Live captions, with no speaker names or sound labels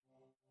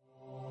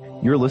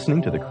You're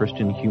listening to the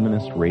Christian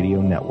Humanist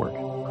Radio Network,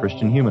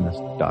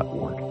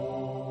 christianhumanist.org.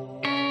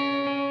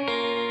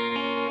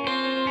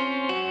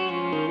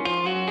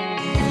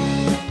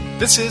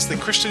 This is the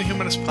Christian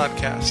Humanist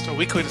Podcast, a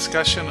weekly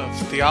discussion of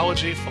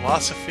theology,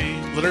 philosophy,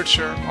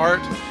 literature,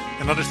 art,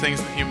 and other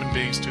things that human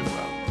beings do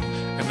well.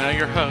 And now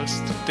your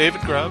hosts,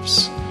 David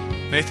Grubbs,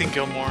 Nathan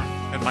Gilmour,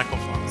 and Michael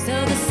Farmer.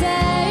 So the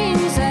same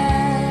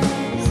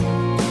says,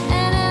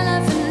 an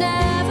elephant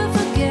never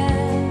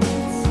forgets,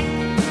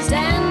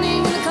 standing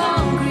in the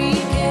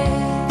concrete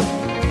gate,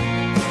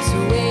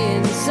 sway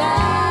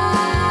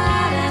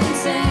inside and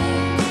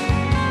insane.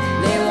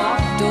 They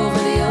walked over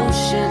the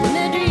ocean,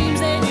 their dreams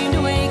they dreamed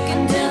awake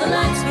until the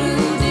lights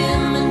grew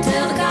dim,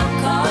 until the cop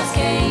cars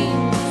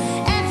came.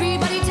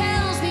 Everybody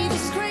tells me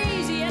this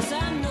crazy, yes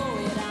I know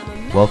it,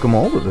 I'm a Welcome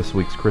all to this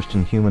week's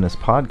Christian Humanist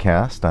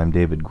Podcast. I'm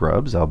David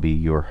Grubbs. I'll be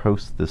your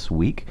host this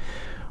week.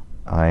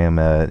 I am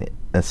an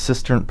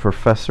assistant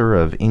professor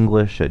of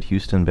English at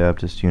Houston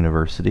Baptist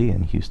University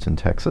in Houston,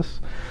 Texas.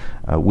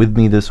 With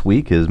me this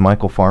week is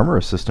Michael Farmer,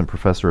 assistant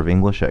professor of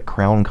English at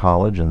Crown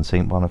College in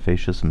St.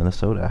 Bonifacius,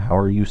 Minnesota. How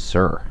are you,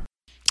 sir?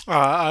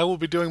 I will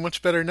be doing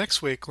much better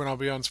next week when I'll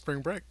be on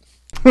spring break.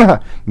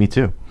 Me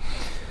too.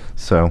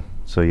 So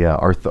yeah,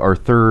 our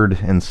third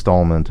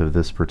installment of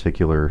this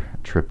particular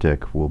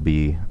triptych will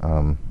be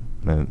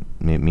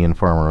me and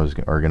Farmer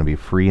are going to be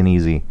free and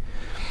easy.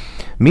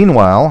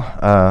 Meanwhile,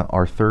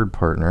 our third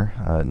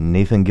partner,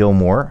 Nathan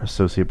Gilmour,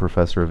 associate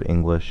professor of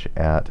English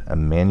at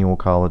Emmanuel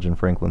College in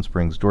Franklin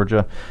Springs,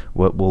 Georgia.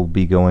 What will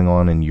be going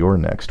on in your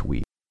next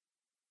week?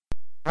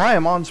 I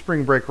am on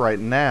spring break right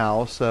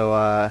now, so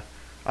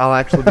I'll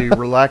actually be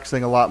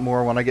relaxing a lot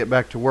more when I get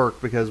back to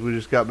work, because we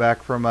just got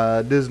back from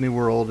Disney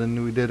World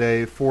and we did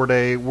a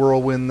 4-day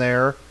whirlwind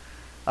there.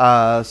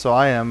 So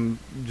I am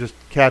just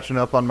catching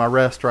up on my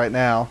rest right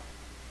now.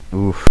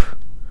 Oof.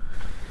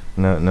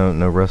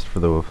 No rest for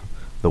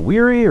the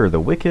weary or the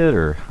wicked,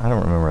 or I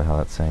don't remember how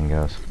that saying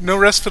goes. No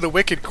rest for the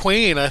wicked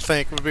queen, I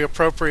think, would be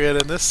appropriate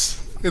in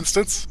this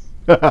instance.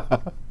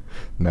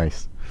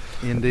 Nice.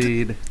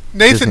 Indeed.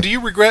 Nathan, do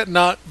you regret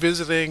not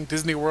visiting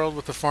Disney World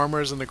with the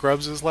Farmers and the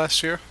Grubbses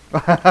last year?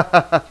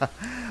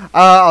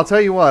 I'll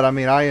tell you what, I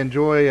mean, I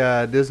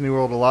enjoy Disney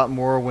World a lot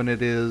more when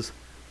it is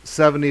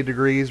 70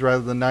 degrees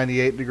rather than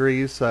 98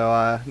 degrees,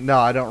 so no,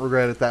 I don't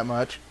regret it that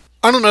much.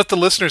 I don't know if the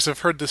listeners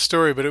have heard this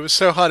story, but it was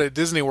so hot at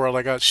Disney World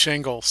I got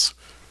shingles.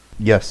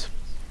 Yes.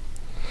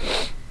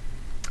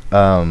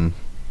 The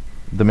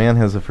man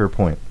has a fair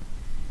point.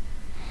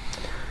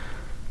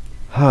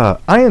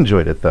 I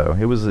enjoyed it though.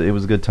 It was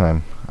a good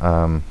time.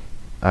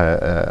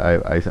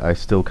 I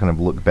still kind of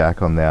look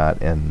back on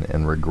that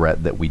and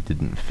regret that we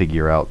didn't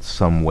figure out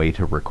some way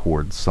to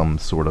record some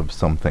sort of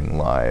something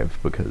live,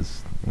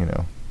 because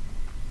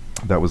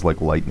that was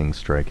like lightning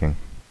striking.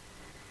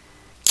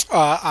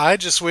 I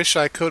just wish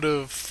I could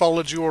have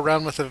followed you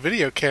around with a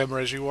video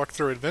camera as you walked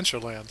through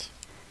Adventureland.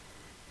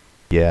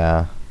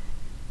 Yeah.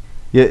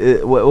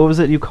 What was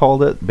it you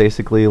called it?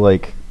 Basically,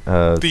 like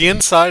the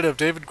inside of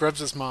David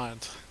Grubbs'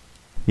 mind.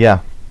 Yeah,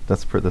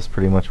 that's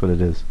pretty much what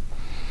it is.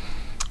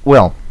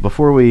 Well,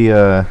 before we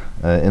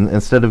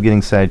instead of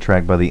getting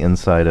sidetracked by the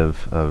inside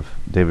of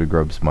David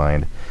Grubbs'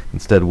 mind,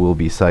 instead we'll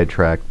be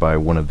sidetracked by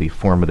one of the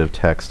formative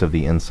texts of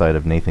the inside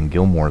of Nathan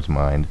Gilmour's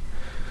mind.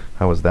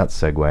 How was that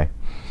segue?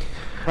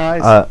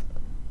 Nice.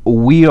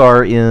 We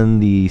are in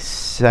the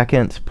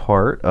second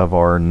part of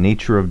our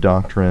Nature of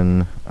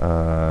Doctrine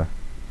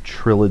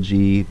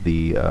trilogy,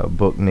 the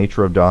book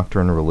Nature of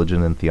Doctrine,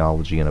 Religion and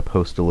Theology in a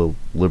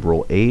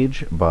Post-Liberal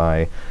Age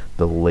by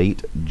the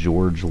late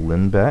George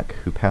Lindbeck,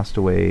 who passed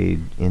away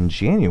in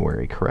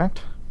January,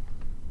 correct?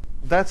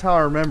 That's how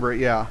I remember it,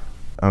 yeah.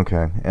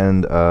 Okay,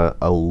 and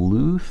a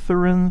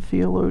Lutheran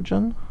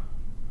theologian?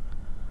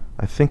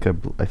 I think I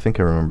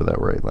remember that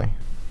rightly.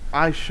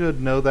 I should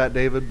know that,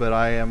 David, but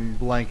I am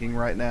blanking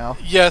right now.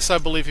 Yes, I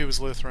believe he was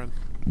Lutheran.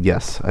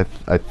 Yes, I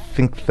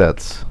think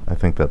that's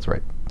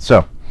right.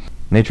 So,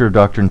 Nature of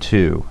Doctrine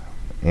 2,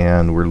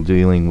 and we're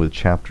dealing with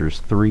chapters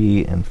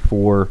 3 and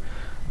 4.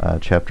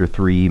 Chapter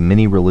 3,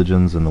 Many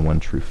Religions and the One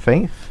True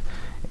Faith,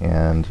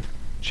 and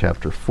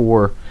Chapter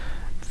 4,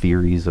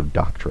 Theories of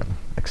Doctrine.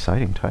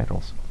 Exciting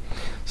titles.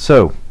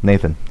 So,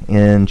 Nathan,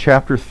 in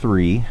Chapter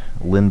 3,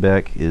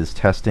 Lindbeck is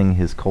testing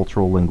his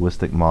cultural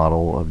linguistic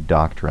model of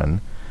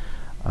doctrine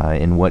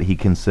in what he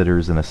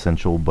considers an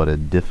essential but a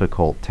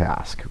difficult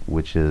task,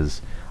 which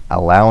is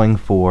allowing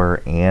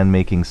for and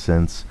making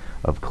sense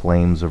of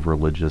claims of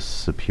religious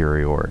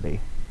superiority.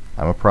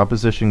 I'm a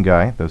proposition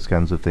guy. Those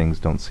kinds of things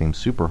don't seem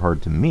super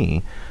hard to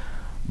me,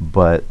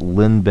 but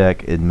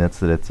Lindbeck admits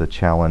that it's a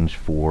challenge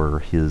for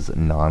his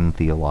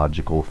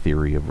non-theological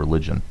theory of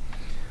religion.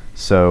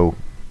 So,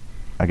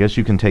 I guess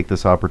you can take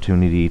this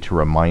opportunity to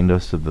remind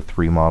us of the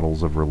three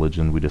models of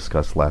religion we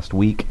discussed last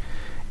week,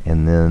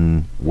 and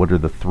then what are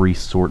the three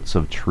sorts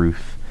of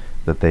truth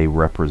that they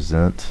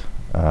represent,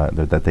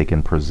 that they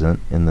can present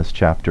in this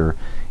chapter,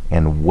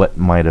 and what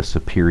might a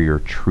superior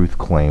truth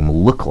claim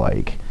look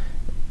like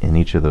in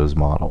each of those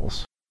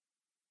models?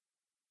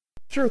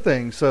 Sure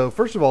thing. So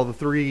first of all, the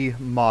three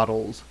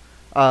models.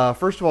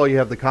 First of all, you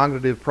have the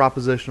cognitive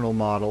propositional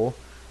model.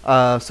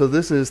 So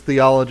this is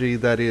theology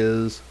that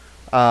is,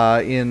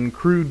 in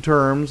crude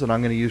terms, and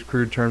I'm going to use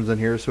crude terms in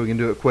here so we can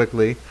do it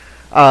quickly,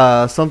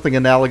 something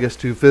analogous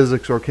to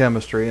physics or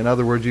chemistry. In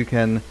other words, you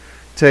can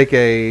take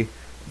a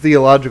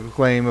theological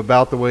claim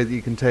about the way that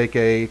you can take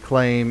a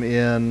claim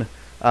in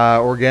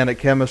organic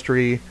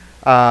chemistry.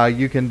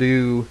 You can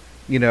do,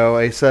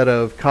 a set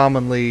of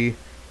commonly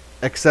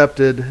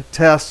accepted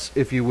tests,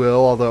 if you will,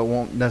 although it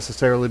won't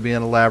necessarily be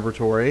in a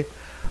laboratory.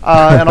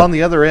 And on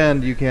the other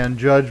end, you can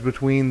judge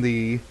between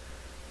the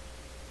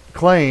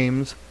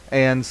claims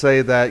and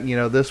say that,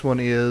 this one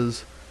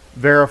is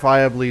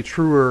verifiably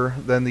truer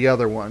than the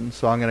other one.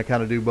 So I'm going to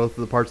kind of do both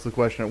of the parts of the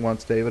question at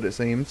once, David, it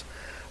seems.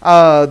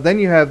 Then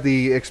you have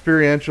the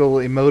experiential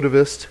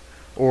emotivist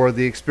or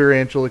the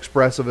experiential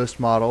expressivist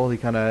model. He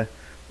kind of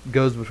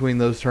goes between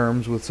those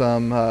terms with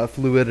some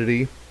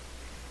fluidity.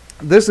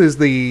 This is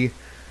the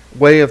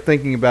way of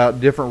thinking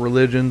about different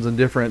religions and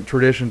different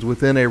traditions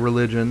within a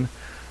religion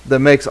that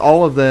makes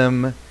all of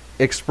them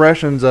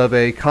expressions of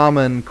a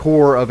common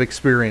core of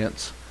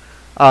experience.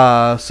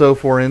 So,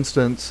 for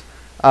instance,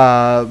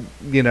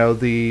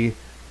 the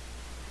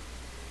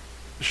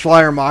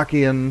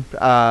Schleiermachian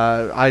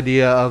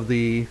idea of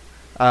the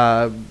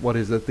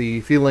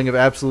the feeling of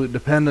absolute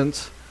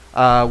dependence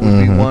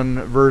would be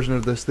one version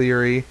of this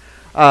theory.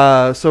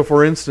 So,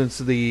 for instance,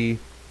 the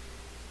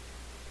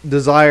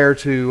desire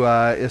to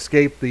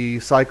escape the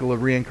cycle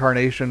of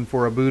reincarnation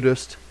for a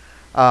Buddhist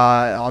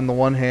on the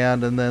one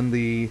hand, and then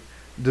the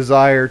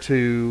desire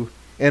to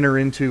enter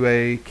into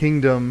a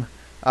kingdom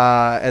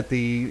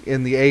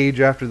in the age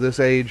after this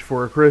age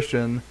for a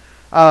Christian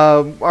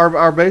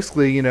are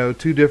basically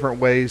two different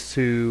ways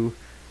to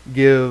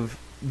give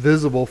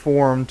visible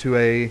form to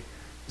a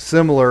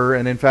similar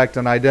and in fact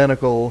an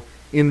identical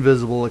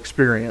invisible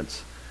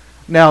experience.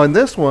 Now in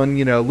this one,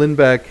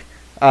 Lindbeck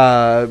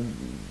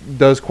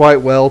does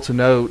quite well to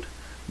note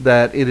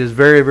that it is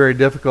very, very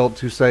difficult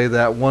to say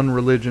that one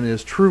religion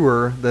is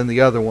truer than the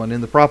other one.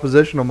 In the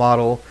propositional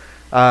model,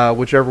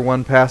 whichever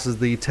one passes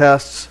the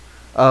tests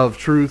of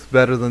truth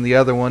better than the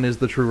other one is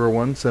the truer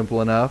one,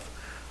 simple enough.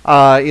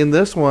 In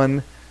this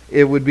one,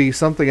 it would be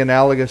something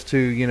analogous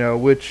to,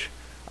 which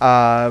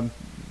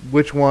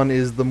one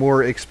is the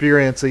more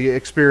experience,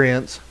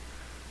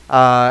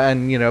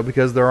 and,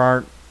 because there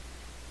aren't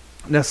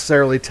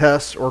necessarily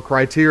tests or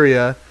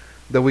criteria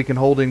that we can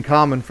hold in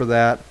common for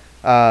that,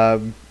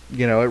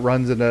 it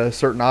runs into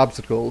certain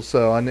obstacles.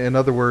 So, in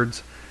other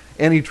words,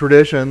 any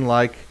tradition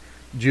like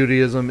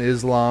Judaism,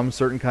 Islam,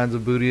 certain kinds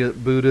of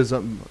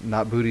Buddhism,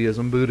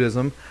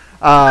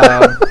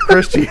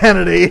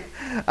 Christianity,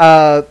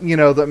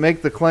 that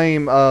make the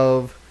claim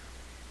of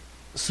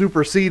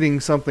superseding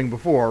something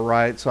before,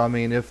 right? So,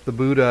 if the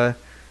Buddha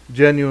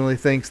genuinely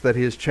thinks that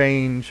his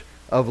change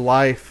of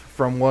life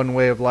from one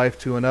way of life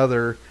to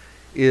another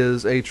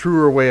is a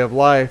truer way of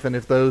life, and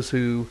if those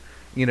who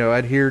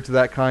adhere to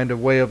that kind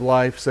of way of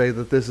life say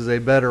that this is a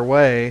better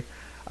way,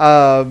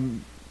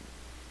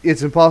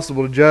 it's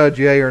impossible to judge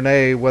yay or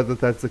nay whether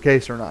that's the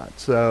case or not.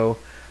 So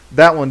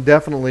that one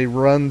definitely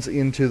runs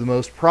into the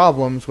most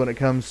problems when it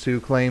comes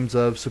to claims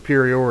of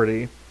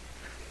superiority.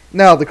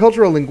 Now, the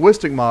cultural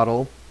linguistic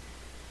model,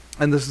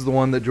 and this is the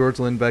one that George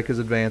Lindbeck is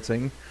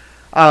advancing,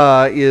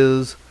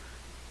 is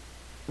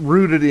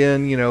rooted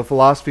in,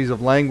 philosophies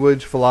of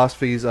language,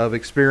 philosophies of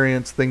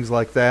experience, things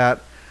like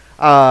that.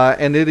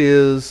 And it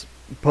is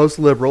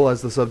post-liberal,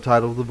 as the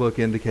subtitle of the book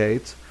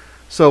indicates.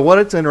 So what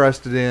it's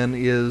interested in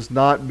is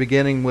not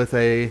beginning with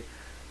a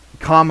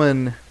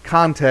common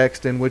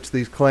context in which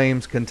these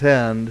claims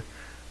contend.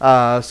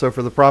 So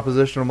for the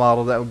propositional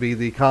model, that would be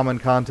the common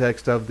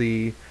context of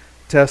the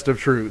test of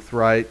truth,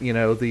 right?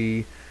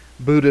 The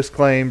Buddhist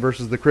claim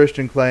versus the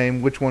Christian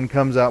claim, which one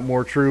comes out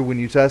more true when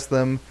you test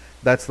them,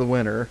 that's the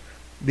winner.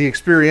 The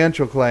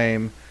experiential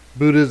claim,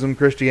 Buddhism,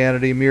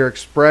 Christianity, mere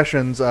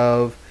expressions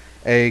of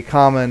a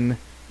common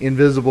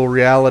invisible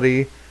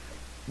reality,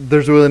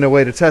 there's really no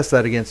way to test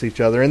that against each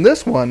other. In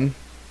this one,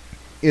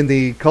 in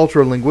the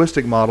cultural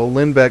linguistic model,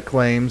 Lindbeck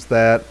claims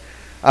that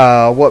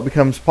what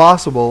becomes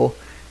possible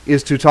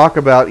is to talk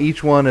about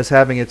each one as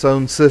having its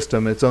own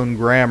system, its own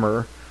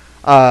grammar,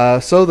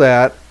 so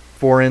that,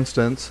 for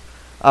instance,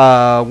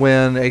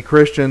 when a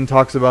Christian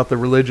talks about the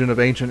religion of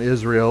ancient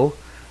Israel,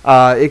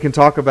 it can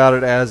talk about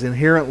it as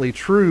inherently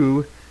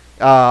true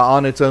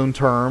on its own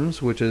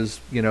terms, which is,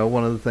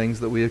 one of the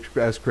things that we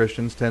as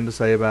Christians tend to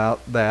say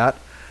about that.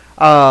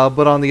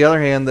 But on the other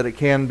hand, that it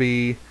can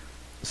be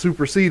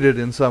superseded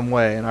in some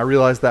way. And I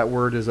realize that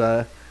word is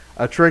a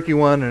tricky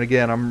one. And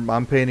again,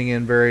 I'm painting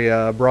in very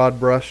broad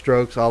brush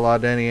strokes a la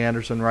Danny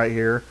Anderson right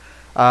here.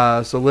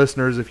 So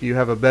listeners, if you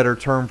have a better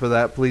term for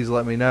that, please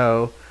let me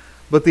know.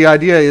 But the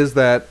idea is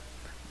that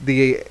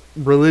the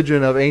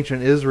religion of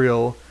ancient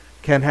Israel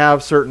can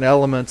have certain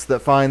elements that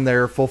find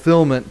their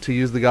fulfillment, to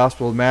use the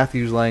Gospel of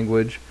Matthew's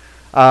language,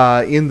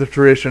 in the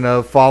tradition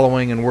of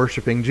following and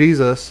worshiping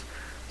Jesus,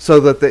 so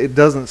that it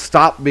doesn't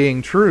stop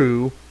being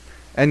true,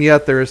 and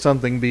yet there is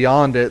something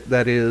beyond it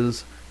that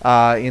is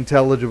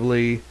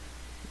intelligibly,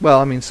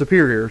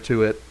 superior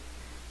to it.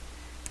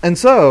 And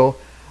so,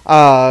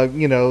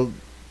 you know,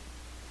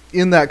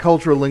 in that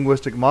cultural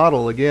linguistic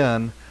model,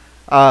 again,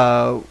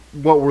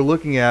 what we're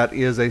looking at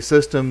is a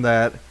system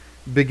that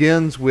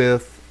begins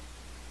with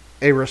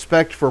a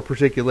respect for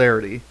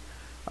particularity.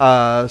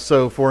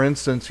 So, for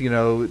instance, you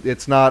know,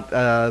 it's not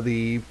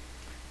the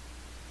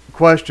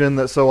question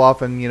that so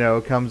often, you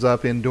know, comes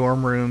up in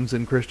dorm rooms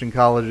in Christian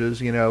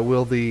colleges, you know,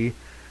 will the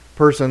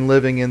person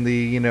living in the,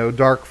 you know,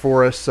 dark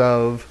forests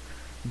of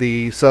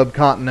the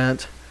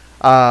subcontinent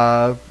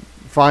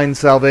find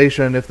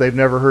salvation if they've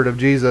never heard of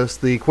Jesus?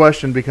 The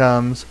question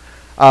becomes,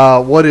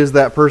 what is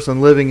that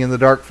person living in the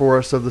dark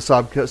forests of the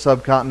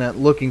subcontinent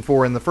looking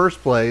for in the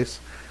first place?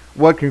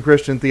 What can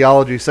Christian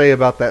theology say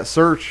about that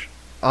search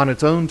on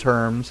its own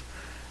terms?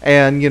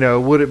 And, you know,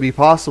 would it be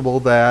possible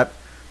that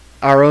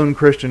our own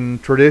Christian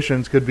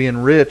traditions could be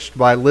enriched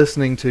by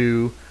listening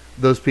to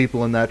those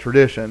people in that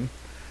tradition?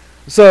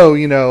 So,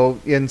 you know,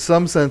 in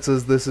some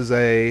senses, this is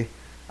a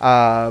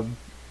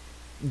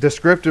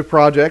descriptive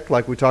project,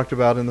 like we talked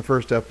about in the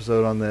first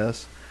episode on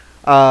this.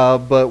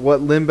 But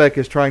what Lindbeck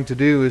is trying to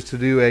do is to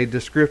do a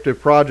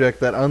descriptive project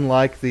that,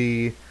 unlike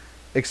the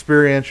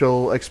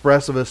experiential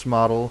expressivist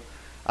model,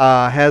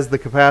 has the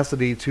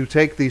capacity to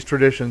take these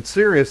traditions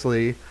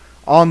seriously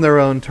on their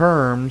own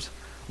terms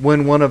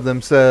when one of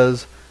them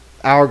says,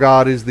 our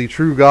God is the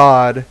true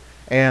God,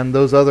 and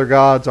those other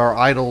gods are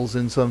idols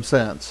in some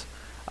sense.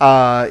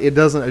 It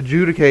doesn't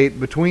adjudicate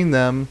between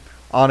them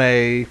on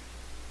a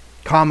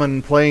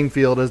common playing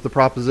field as the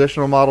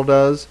propositional model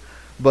does,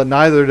 but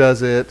neither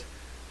does it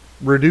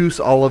reduce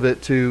all of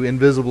it to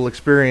invisible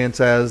experience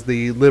as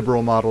the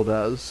liberal model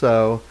does.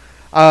 So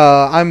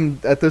I'm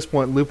at this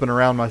point looping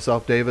around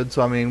myself, David.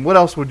 So I mean, what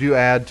else would you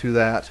add to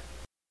that?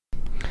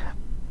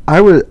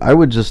 I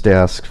would just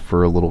ask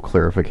for a little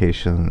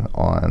clarification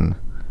on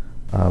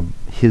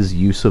his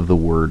use of the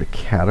word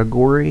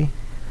category,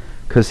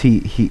 because he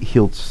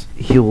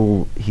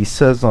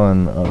says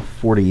on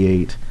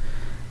 48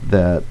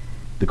 that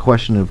the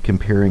question of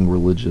comparing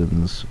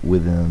religions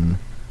within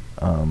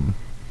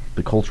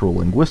the cultural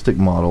linguistic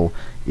model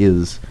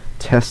is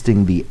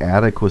testing the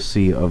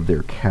adequacy of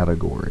their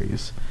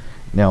categories.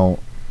 Now,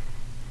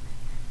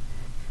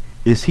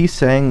 is he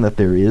saying that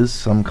there is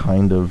some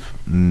kind of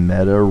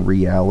meta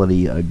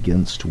reality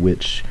against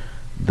which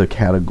the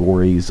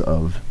categories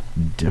of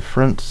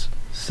different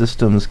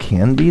systems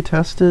can be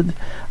tested?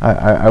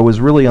 I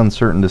was really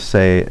uncertain to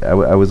say.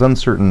 I was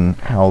uncertain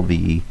how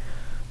the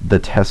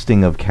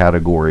testing of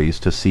categories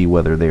to see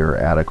whether they are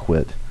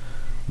adequate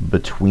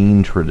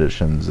between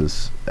traditions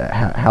is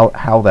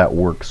how that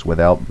works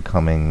without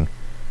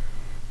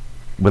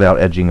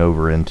edging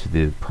over into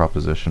the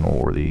propositional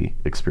or the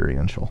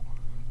experiential.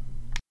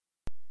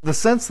 The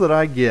sense that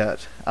I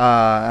get,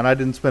 and I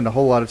didn't spend a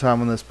whole lot of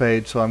time on this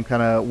page, so I'm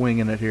kind of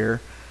winging it here.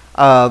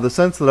 The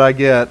sense that I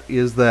get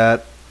is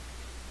that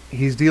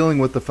he's dealing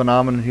with the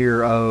phenomenon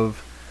here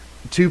of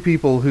two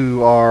people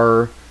who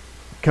are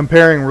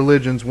comparing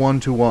religions one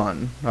to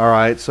one. All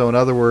right, so in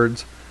other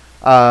words,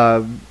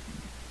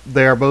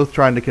 they are both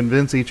trying to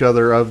convince each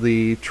other of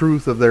the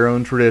truth of their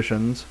own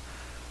traditions.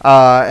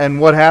 And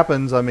what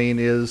happens, I mean,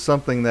 is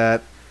something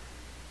that,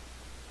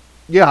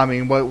 yeah, I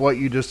mean, what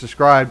you just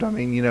described, I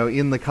mean, you know,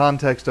 in the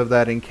context of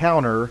that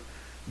encounter,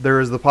 there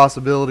is the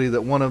possibility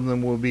that one of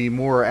them will be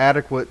more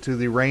adequate to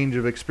the range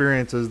of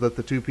experiences that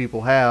the two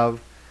people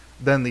have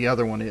than the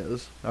other one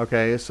is.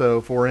 Okay, so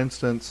for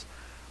instance,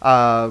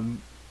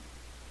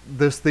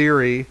 this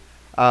theory,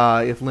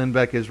 if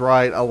Lindbeck is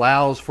right,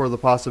 allows for the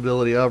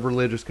possibility of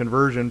religious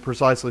conversion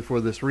precisely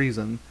for this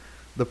reason.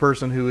 The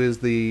person who is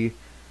the,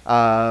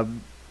 I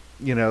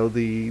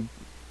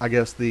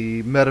guess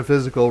the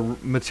metaphysical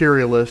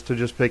materialist, to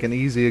just pick an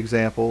easy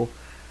example,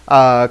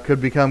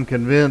 could become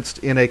convinced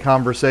in a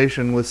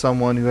conversation with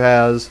someone who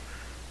has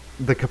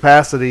the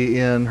capacity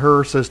in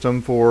her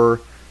system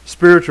for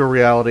spiritual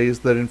realities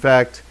that, in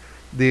fact,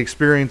 the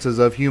experiences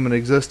of human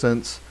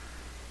existence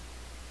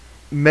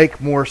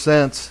make more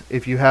sense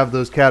if you have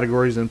those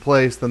categories in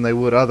place than they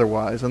would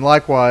otherwise. And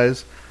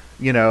likewise,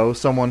 you know,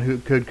 someone who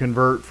could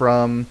convert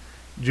from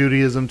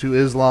Judaism to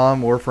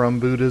Islam or from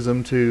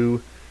Buddhism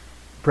to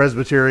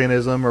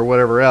Presbyterianism or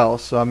whatever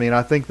else. So, I mean,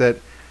 I think that,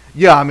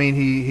 yeah, I mean,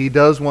 he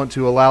does want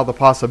to allow the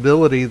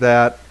possibility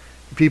that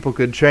people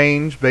could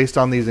change based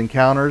on these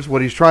encounters.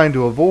 What he's trying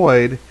to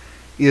avoid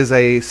is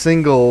a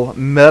single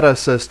meta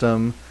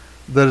system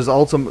that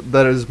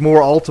is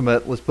more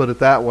ultimate, let's put it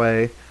that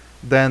way,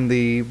 than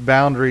the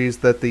boundaries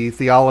that the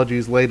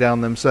theologies lay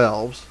down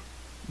themselves.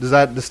 Does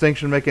that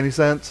distinction make any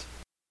sense?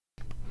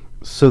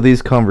 So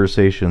these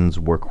conversations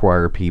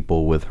require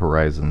people with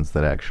horizons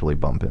that actually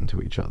bump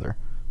into each other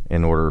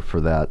in order for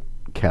that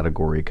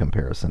category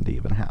comparison to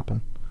even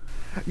happen.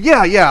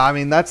 Yeah. I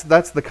mean, that's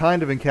the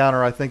kind of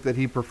encounter I think that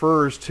he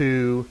prefers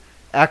to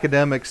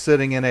academics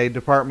sitting in a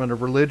Department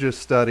of Religious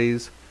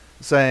Studies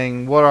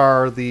saying, what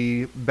are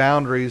the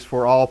boundaries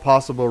for all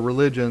possible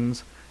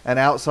religions, and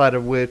outside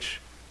of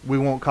which we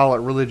won't call it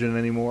religion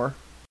anymore.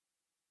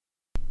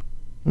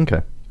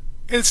 Okay.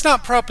 And it's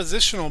not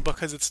propositional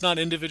because it's not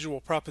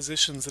individual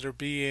propositions that are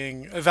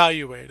being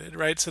evaluated,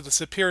 right? So the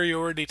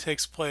superiority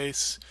takes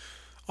place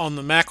on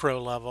the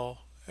macro level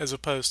as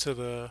opposed to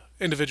the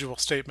individual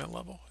statement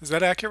level. Is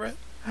that accurate?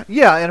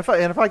 Yeah, and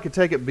if I could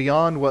take it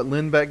beyond what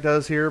Lindbeck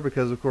does here,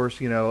 because of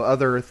course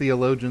other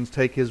theologians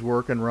take his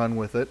work and run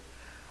with it.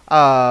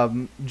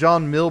 John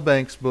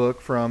Milbank's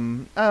book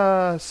from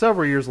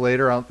several years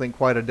later, I don't think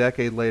quite a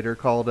decade later,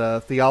 called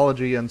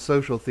Theology and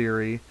Social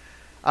Theory.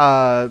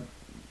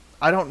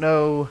 I don't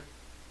know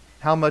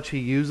how much he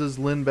uses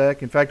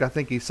Lindbeck. In fact, I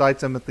think he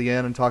cites him at the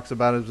end and talks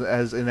about it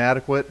as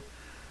inadequate.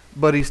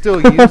 But he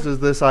still uses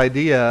this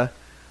idea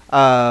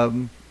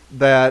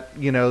that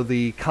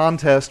the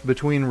contest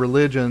between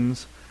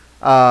religions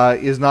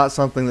is not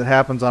something that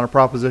happens on a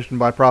proposition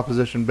by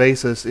proposition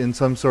basis in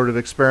some sort of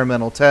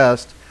experimental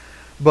test.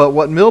 But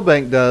what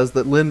Milbank does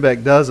that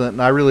Lindbeck doesn't,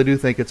 and I really do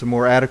think it's a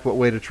more adequate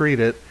way to treat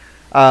it,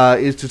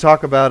 is to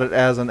talk about it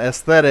as an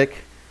aesthetic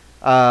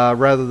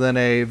rather than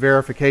a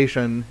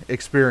verification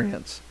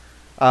experience.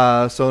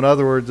 So in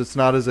other words, it's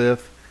not as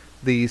if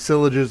the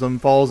syllogism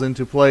falls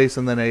into place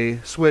and then a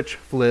switch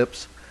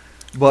flips,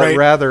 but Right.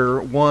 rather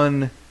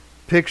one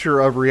picture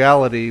of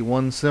reality,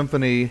 one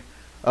symphony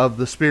of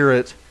the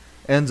spirit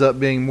ends up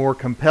being more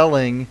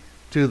compelling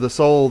to the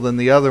soul than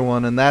the other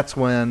one, and that's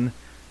when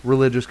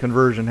religious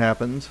conversion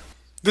happens.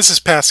 This is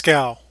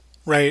Pascal,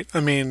 right? I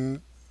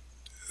mean,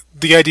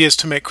 the idea is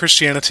to make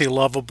Christianity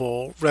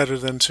lovable rather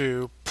than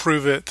to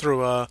prove it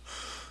through a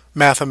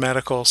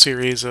mathematical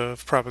series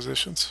of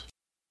propositions.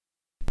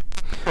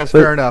 That's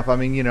fair enough. I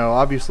mean,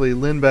 obviously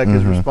Lindbeck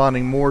is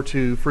responding more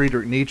to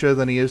Friedrich Nietzsche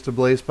than he is to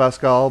Blaise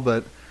Pascal,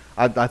 but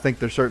I think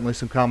there's certainly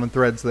some common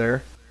threads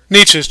there.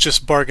 Nietzsche's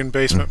just bargain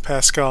basement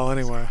Pascal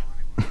anyway.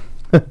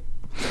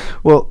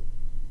 Well,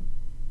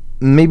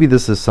 maybe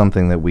this is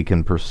something that we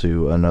can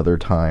pursue another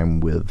time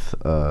with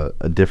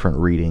a different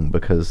reading,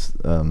 because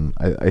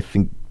I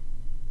think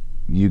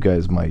you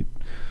guys might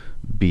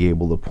be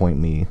able to point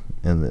me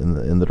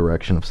in the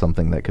direction of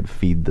something that could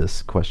feed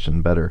this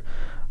question better.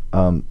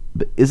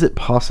 But is it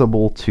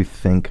possible to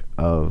think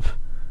of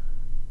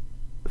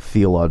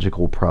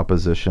theological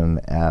proposition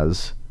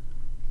as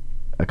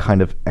a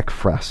kind of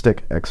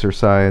ekphrastic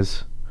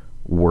exercise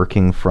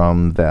working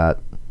from that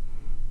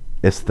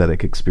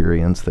aesthetic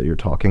experience that you're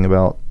talking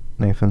about,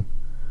 Nathan?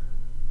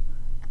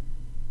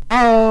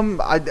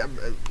 I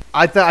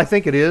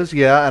think it is,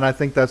 yeah, and I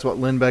think that's what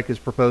Lindbeck is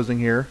proposing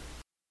here.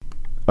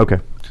 Okay.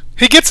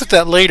 He gets at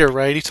that later,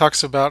 right? He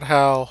talks about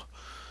how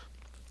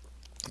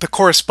the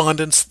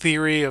correspondence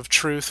theory of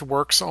truth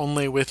works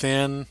only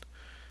within,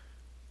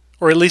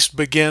 or at least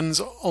begins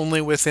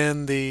only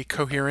within, the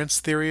coherence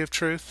theory of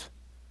truth.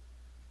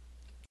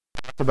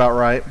 That's about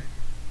right.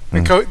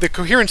 The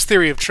coherence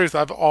theory of truth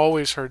I've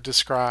always heard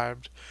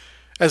described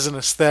as an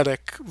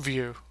aesthetic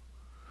view,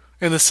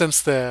 in the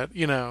sense that,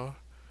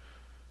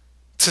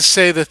 to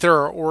say that there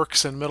are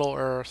orcs in Middle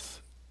Earth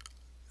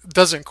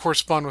doesn't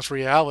correspond with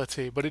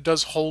reality, but it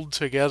does hold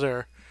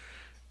together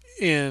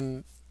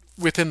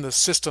within the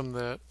system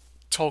that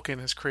Tolkien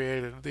has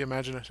created, the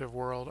imaginative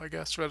world, I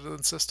guess, rather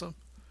than system.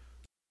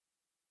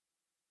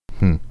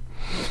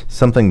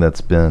 Something that's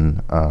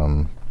been,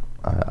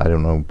 I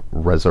don't know,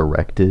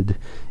 resurrected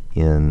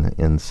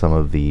in some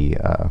of the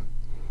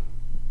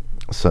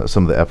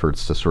some of the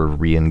efforts to sort of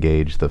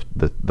re-engage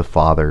the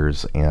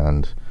fathers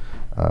and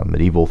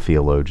medieval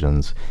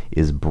theologians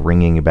is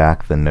bringing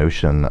back the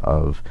notion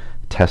of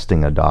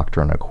testing a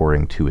doctrine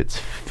according to its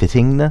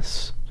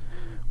fittingness,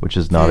 which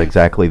is not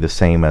exactly the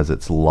same as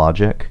its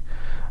logic.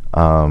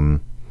 I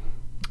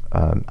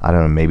don't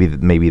know. Maybe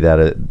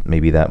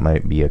that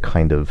might be a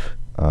kind of,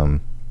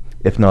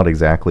 if not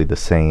exactly the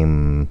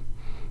same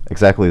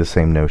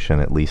notion,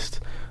 at least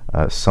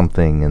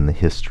something in the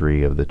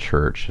history of the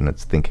church and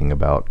its thinking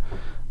about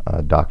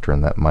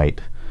doctrine that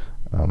might,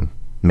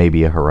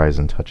 maybe a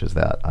horizon touches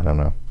that. I don't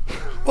know.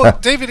 Well,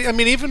 David, I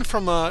mean, even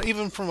from a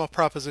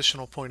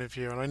propositional point of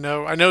view, and I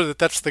know that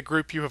that's the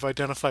group you have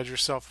identified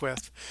yourself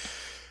with.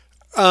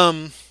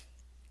 Even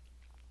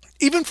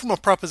from a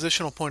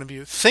propositional point of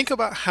view, think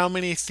about how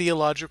many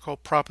theological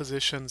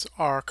propositions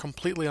are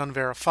completely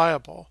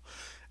unverifiable,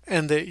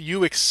 and that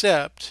you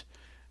accept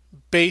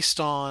based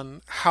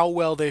on how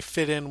well they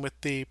fit in with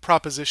the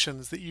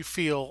propositions that you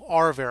feel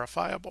are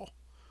verifiable.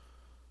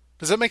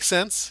 Does that make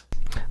sense?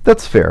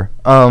 That's fair.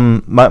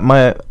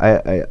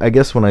 I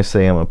guess when I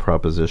say I'm a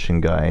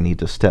proposition guy, I need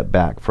to step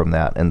back from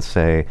that and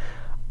say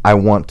I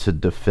want to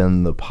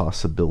defend the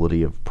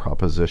possibility of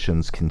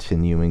propositions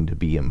continuing to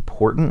be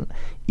important,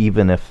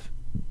 even if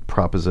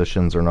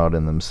propositions are not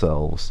in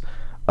themselves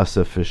a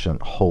sufficient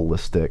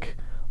holistic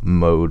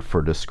mode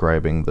for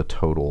describing the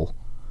total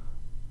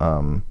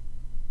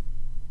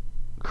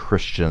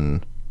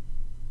Christian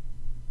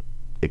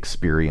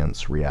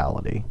experience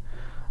reality.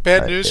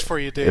 Bad news for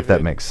you, David. If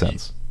that makes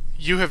sense.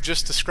 You have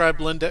just described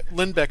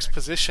Lindbeck's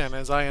position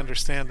as I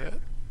understand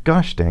it.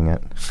 Gosh dang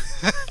it.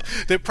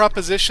 That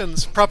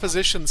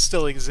propositions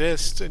still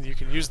exist and you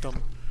can use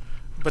them,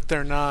 but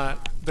they're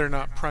not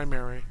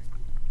primary.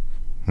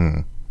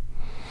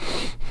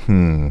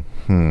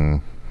 Hmm.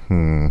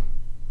 Hmm.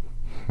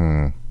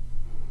 Hmm.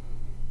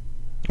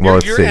 Your, Well,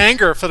 let's your see.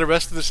 anger for the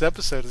rest of this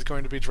episode is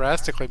going to be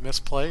drastically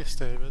misplaced,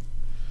 David.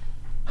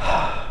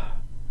 Well,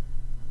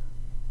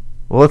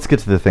 let's get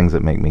to the things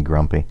that make me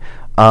grumpy.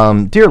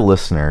 Dear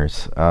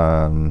listeners,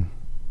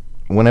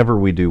 whenever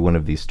we do one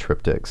of these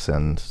triptychs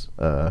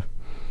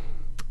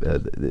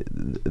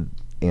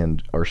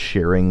and are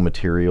sharing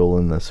material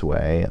in this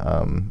way,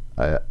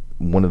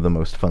 one of the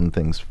most fun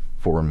things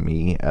for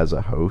me as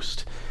a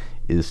host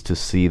is to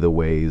see the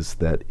ways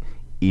that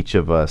each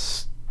of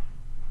us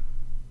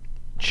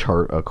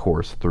chart a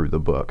course through the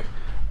book.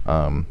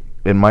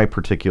 In my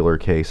particular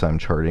case, I'm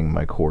charting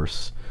my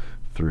course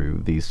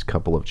through these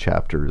couple of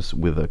chapters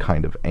with a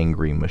kind of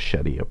angry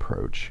machete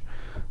approach.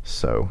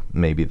 So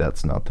maybe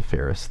that's not the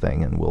fairest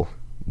thing, and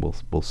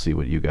we'll see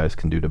what you guys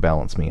can do to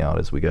balance me out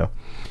as we go.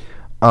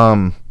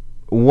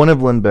 One of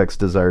Lindbeck's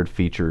desired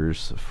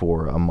features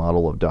for a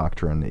model of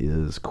doctrine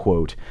is,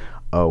 quote,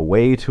 a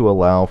way to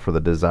allow for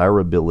the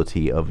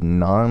desirability of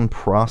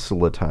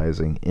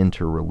non-proselytizing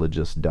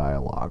interreligious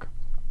dialogue.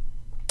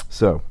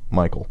 So,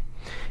 Michael,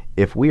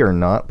 if we are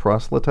not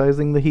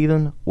proselytizing the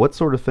heathen, what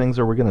sort of things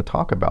are we going to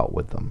talk about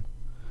with them?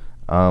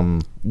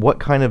 What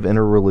kind of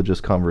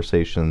interreligious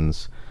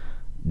conversations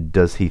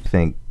does he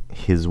think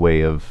his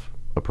way of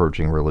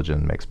approaching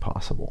religion makes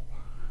possible?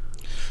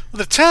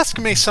 The task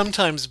may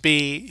sometimes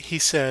be, he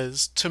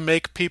says, to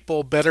make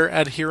people better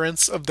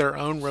adherents of their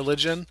own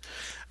religion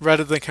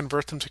rather than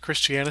convert them to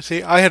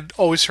Christianity. I had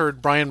always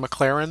heard Brian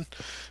McLaren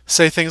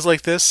say things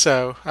like this,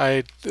 so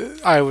I'm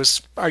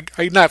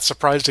not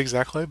surprised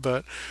exactly,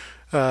 but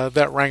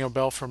that rang a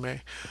bell for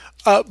me.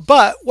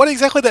 But what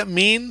exactly that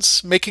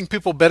means, making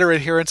people better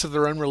adherents of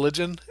their own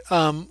religion,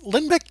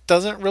 Lindbeck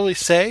doesn't really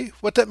say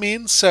what that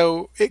means.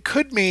 So it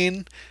could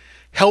mean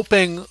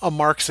helping a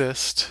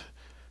Marxist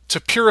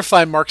to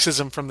purify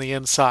Marxism from the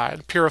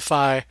inside.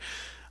 Purify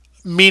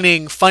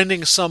meaning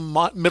finding some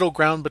middle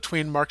ground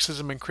between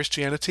Marxism and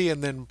Christianity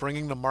and then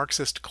bringing the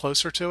Marxist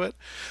closer to it.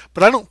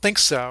 But I don't think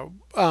so,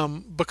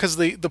 because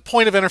the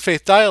point of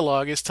interfaith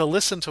dialogue is to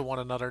listen to one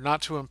another,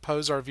 not to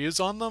impose our views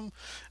on them.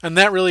 And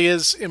that really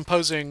is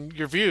imposing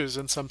your views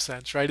in some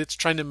sense, right? It's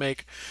trying to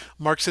make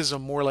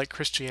Marxism more like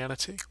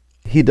Christianity.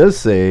 He does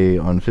say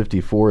on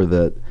 54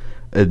 that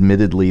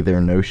admittedly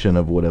their notion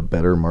of what a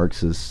better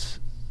Marxist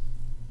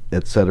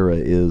etc.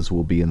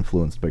 will be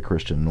influenced by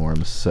Christian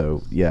norms.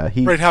 So yeah,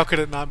 right. How could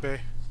it not be?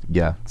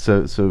 Yeah.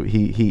 So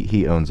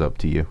he owns up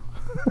to you.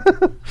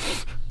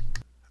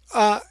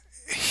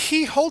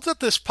 He holds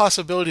up this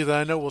possibility that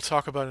I know we'll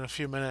talk about in a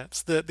few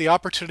minutes, that the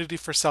opportunity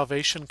for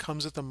salvation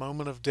comes at the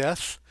moment of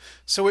death.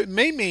 So it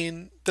may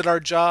mean that our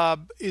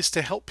job is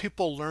to help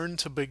people learn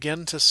to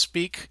begin to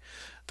speak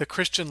the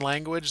Christian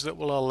language that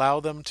will allow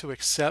them to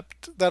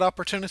accept that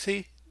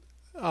opportunity.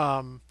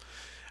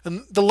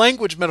 And the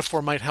language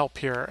metaphor might help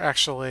here,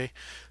 actually.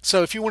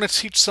 So if you want to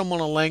teach someone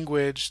a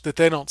language that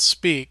they don't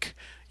speak,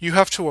 you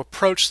have to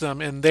approach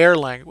them in their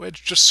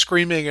language. Just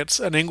screaming at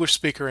an English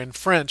speaker in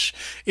French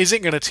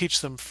isn't going to teach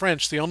them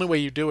French. The only way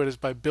you do it is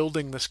by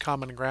building this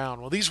common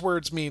ground. Well, these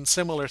words mean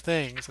similar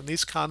things, and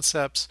these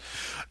concepts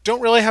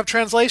don't really have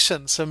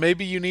translation, so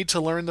maybe you need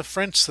to learn the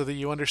French so that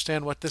you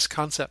understand what this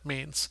concept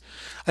means.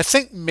 I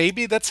think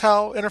maybe that's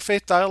how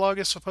interfaith dialogue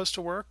is supposed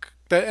to work.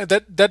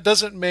 That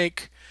doesn't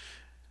make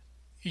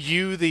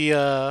you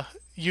the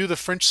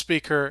French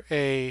speaker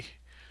a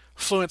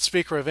fluent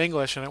speaker of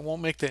English, and it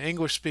won't make the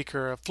English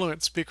speaker a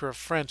fluent speaker of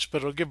French, but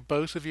it'll give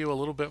both of you a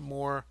little bit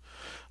more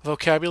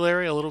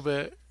vocabulary, a little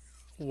bit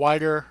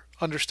wider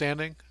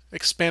understanding,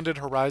 expanded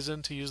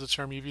horizon, to use the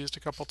term you've used a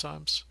couple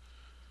times.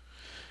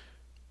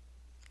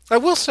 I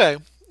will say,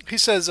 he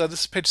says,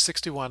 this is page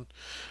 61,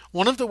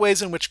 one of the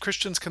ways in which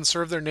Christians can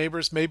serve their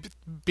neighbors may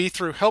be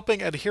through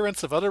helping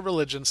adherents of other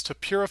religions to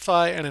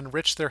purify and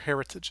enrich their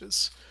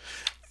heritages.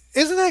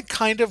 Isn't that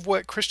kind of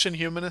what Christian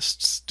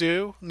humanists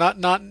do?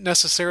 Not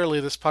necessarily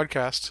this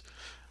podcast,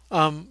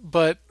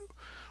 but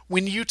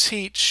when you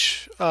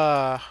teach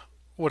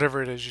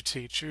whatever it is you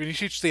teach, when you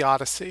teach the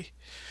Odyssey,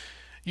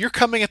 you're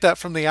coming at that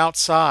from the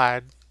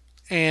outside.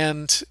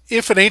 And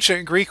if an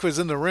ancient Greek was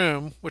in the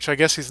room, which I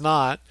guess he's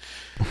not,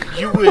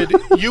 you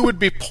would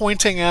be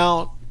pointing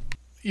out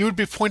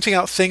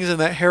things in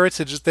that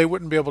heritage that they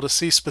wouldn't be able to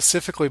see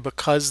specifically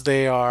because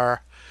they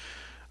are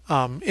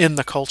in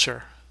the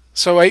culture.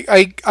 So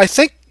I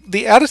think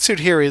the attitude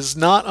here is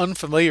not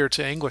unfamiliar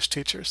to English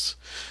teachers,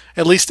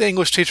 at least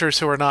English teachers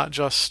who are not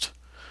just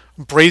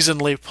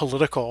brazenly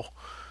political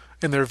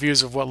in their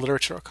views of what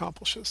literature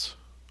accomplishes.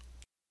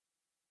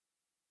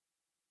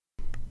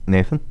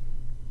 Nathan?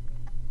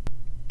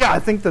 Yeah, I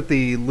think that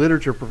the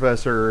literature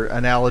professor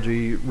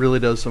analogy really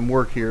does some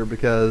work here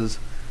because,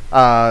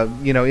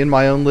 in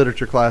my own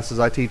literature classes,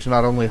 I teach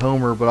not only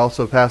Homer, but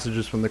also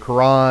passages from the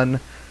Quran,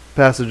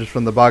 passages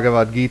from the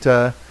Bhagavad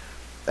Gita.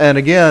 And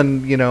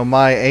again,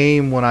 my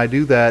aim when I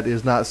do that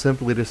is not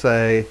simply to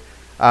say,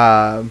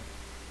 Arjuna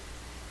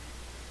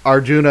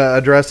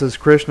addresses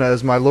Krishna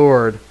as my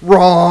Lord.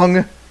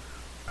 Wrong!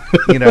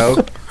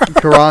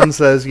 Quran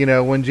says,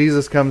 when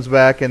Jesus comes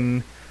back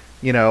and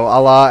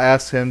Allah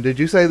asks him, "Did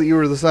you say that you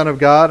were the son of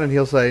God?" And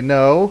he'll say,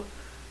 "No."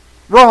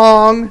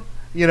 Wrong.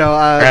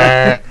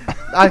 I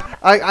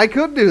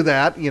could do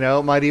that.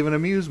 It might even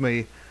amuse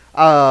me.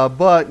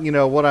 But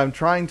what I'm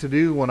trying to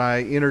do when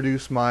I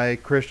introduce my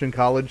Christian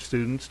college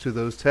students to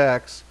those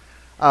texts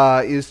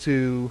is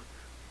to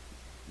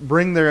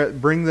bring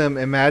them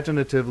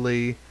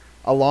imaginatively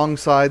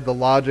alongside the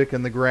logic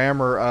and the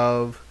grammar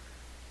of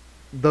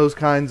those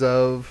kinds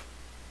of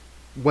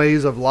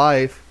ways of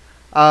life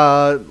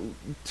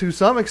to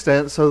some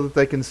extent, so that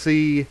they can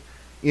see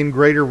in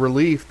greater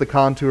relief the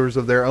contours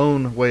of their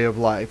own way of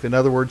life. In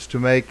other words, to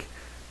make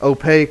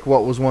opaque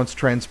what was once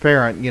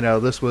transparent.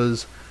 This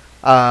was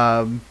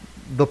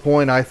the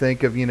point, I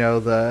think, of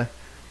the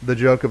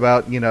joke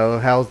about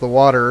how's the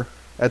water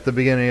at the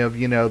beginning of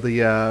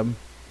the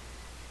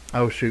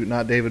oh shoot,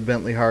 not David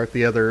Bentley Hart,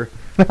 the other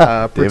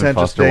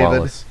pretentious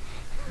David.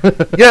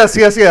 yes.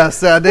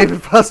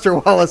 David Foster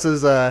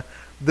Wallace's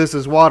 "This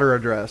Is Water"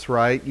 address,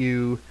 right?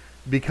 You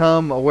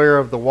become aware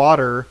of the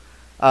water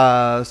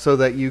so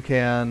that you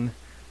can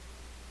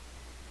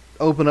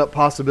open up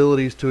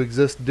possibilities to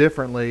exist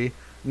differently,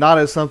 not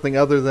as something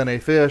other than a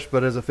fish,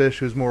 but as a fish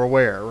who's more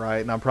aware, right?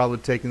 And I'm probably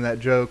taking that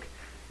joke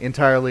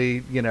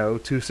entirely,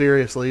 too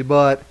seriously,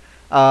 but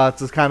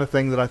it's the kind of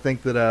thing that I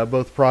think that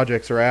both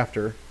projects are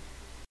after.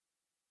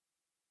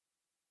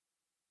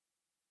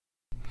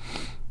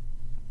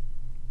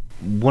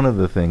 One of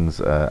the things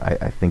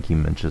I think he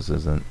mentions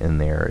in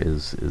there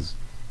is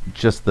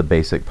just the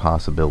basic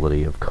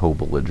possibility of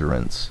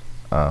co-belligerence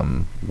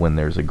when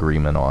there's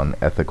agreement on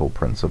ethical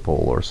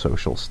principle or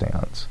social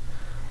stance.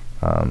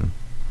 And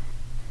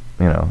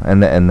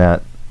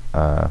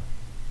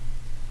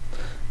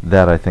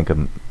that I think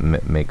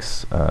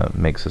makes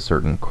a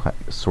certain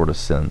sort of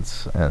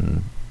sense,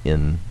 and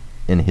in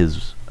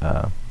his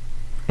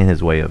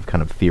way of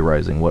kind of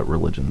theorizing what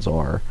religions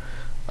are.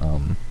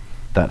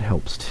 That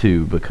helps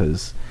too,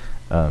 because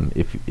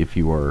if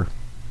you are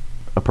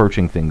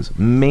approaching things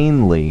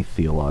mainly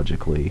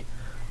theologically,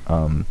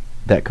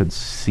 that could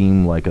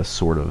seem like a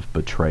sort of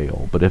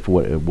betrayal. But if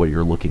what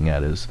you're looking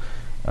at is,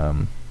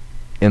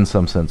 in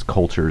some sense,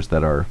 cultures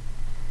that are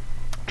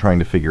trying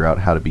to figure out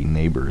how to be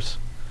neighbors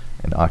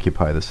and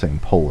occupy the same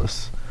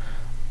polis,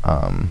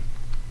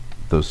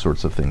 those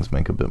sorts of things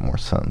make a bit more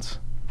sense.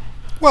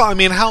 Well, I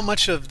mean, how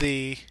much of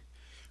the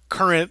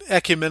current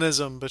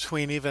ecumenism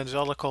between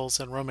evangelicals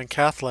and Roman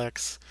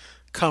Catholics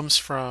comes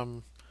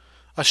from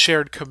a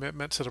shared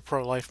commitment to the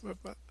pro-life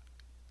movement?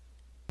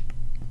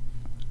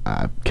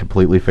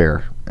 Completely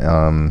fair.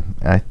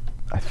 I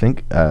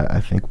think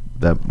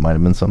that might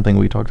have been something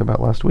we talked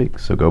about last week.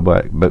 So go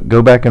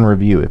back and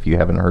review if you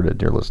haven't heard it,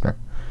 dear listener.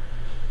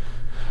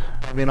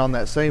 I mean, on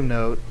that same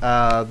note,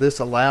 this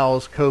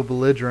allows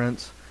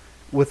co-belligerence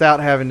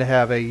without having to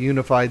have a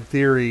unified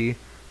theory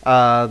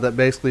that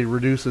basically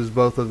reduces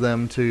both of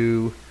them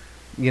to,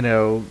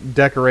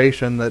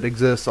 decoration that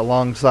exists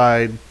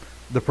alongside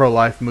the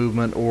pro-life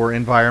movement or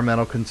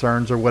environmental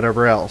concerns or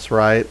whatever else,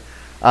 right?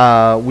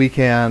 We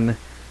can,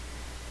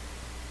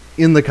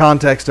 in the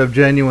context of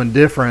genuine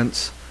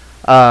difference,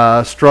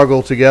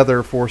 struggle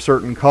together for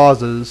certain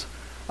causes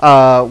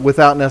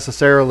without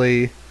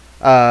necessarily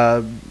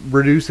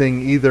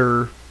reducing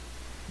either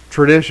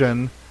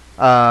tradition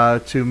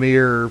to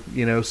mere,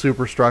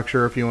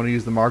 superstructure, if you want to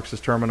use the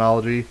Marxist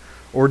terminology,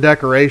 or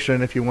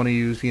decoration, if you want to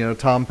use,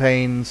 Tom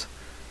Paine's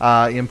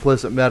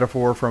implicit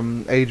metaphor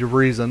from Age of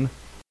Reason.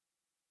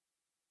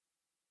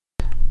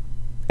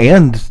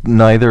 And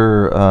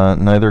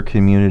neither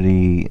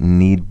community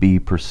need be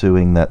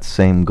pursuing that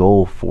same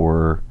goal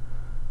for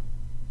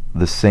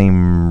the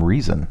same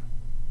reason.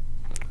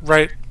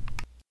 Right.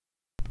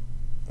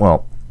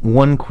 Well,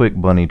 one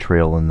quick bunny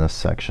trail in this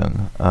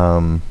section.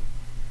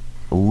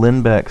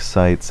 Lindbeck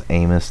cites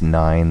Amos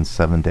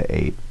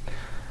 9:7-8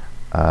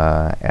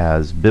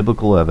 as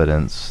biblical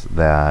evidence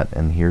that,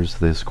 and here's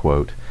this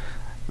quote,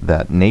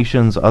 that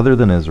nations other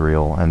than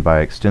Israel, and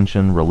by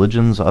extension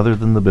religions other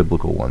than the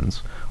biblical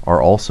ones,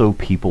 are also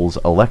peoples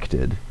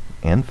elected,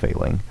 and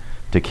failing,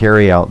 to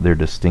carry out their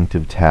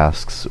distinctive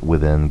tasks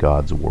within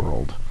God's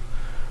world.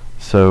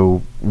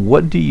 So,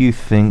 what do you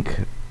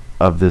think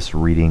of this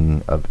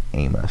reading of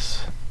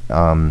Amos?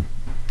 And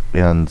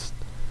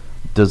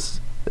does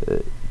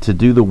to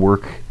do the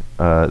work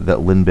that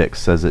Lindbeck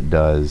says it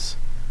does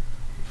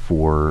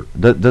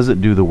does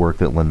it do the work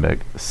that Lindbeck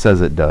says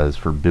it does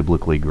for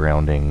biblically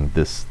grounding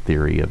this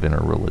theory of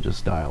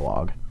interreligious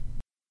dialogue?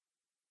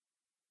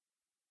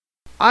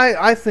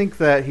 I think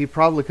that he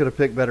probably could have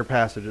picked better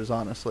passages,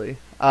 honestly.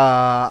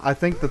 I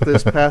think that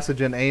this passage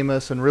in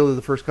Amos, and really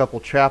the first couple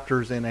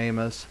chapters in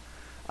Amos,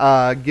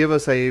 give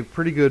us a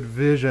pretty good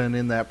vision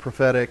in that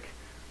prophetic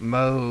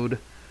mode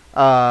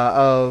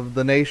of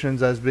the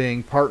nations as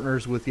being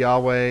partners with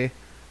Yahweh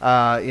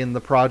in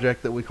the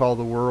project that we call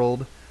the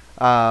world.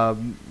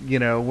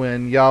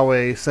 When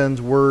Yahweh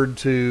sends word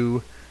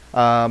to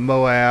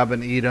Moab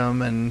and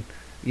Edom and,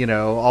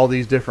 all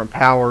these different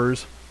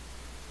powers,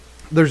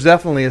 there's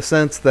definitely a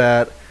sense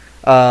that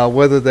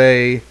whether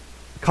they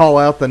call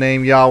out the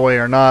name Yahweh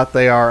or not,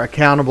 they are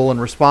accountable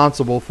and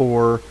responsible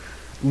for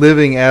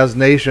living as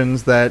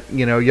nations that,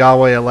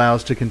 Yahweh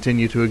allows to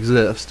continue to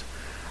exist.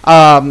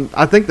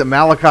 I think that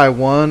Malachi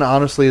 1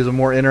 honestly is a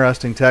more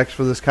interesting text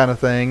for this kind of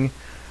thing.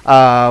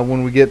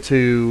 When we get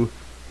to,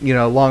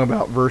 long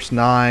about verse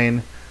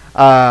 9.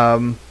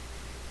 And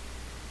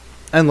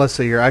let's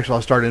see here. Actually,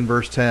 I'll start in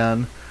verse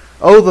 10.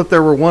 Oh, that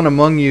there were one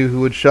among you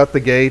who would shut the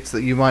gates,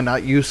 that you might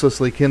not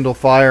uselessly kindle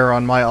fire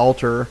on my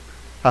altar.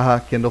 Haha,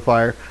 kindle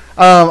fire.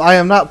 I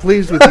am not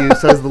pleased with you,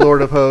 says the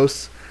Lord of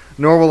hosts,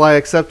 nor will I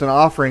accept an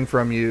offering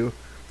from you.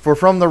 For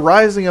from the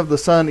rising of the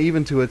sun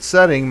even to its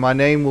setting, my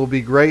name will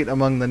be great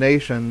among the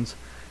nations,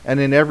 and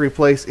in every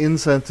place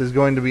incense is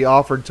going to be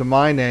offered to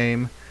my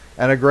name,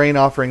 and a grain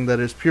offering that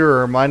is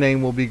pure. My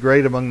name will be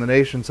great among the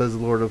nations, says the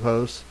Lord of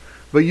hosts.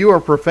 But you are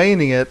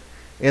profaning it,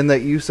 in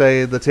that you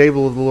say, the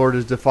table of the Lord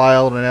is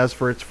defiled, and as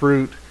for its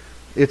fruit,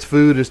 its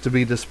food is to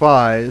be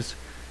despised.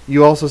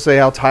 You also say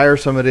how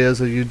tiresome it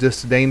is, as you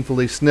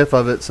disdainfully sniff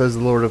of it, says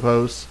the Lord of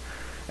hosts.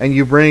 And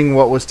you bring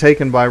what was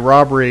taken by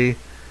robbery,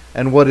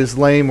 and what is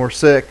lame or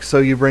sick, so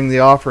you bring the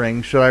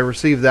offering. Should I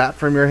receive that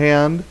from your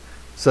hand,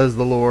 says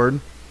the Lord?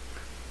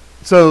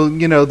 So,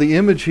 the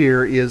image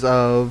here is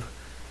of,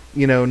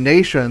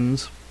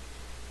 nations.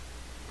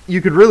 You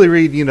could really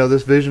read,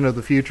 this vision of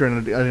the future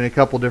in a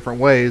couple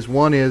different ways.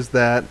 One is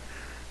that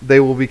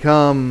they will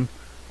become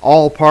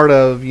all part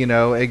of,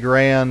 a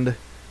grand,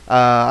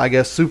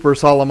 super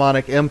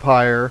Solomonic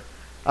empire,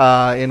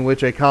 in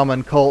which a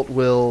common cult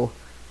will,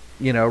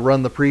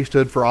 run the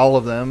priesthood for all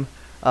of them.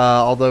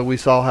 Although we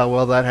saw how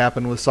well that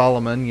happened with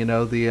Solomon,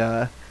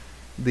 there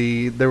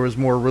was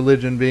more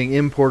religion being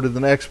imported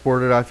than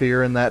exported, I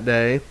fear, in that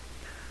day.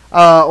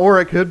 Or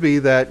it could be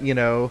that,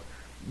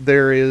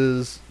 there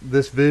is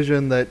this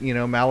vision that,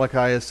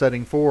 Malachi is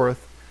setting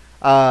forth,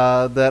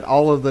 that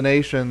all of the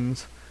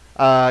nations,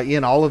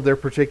 in all of their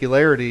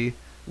particularity,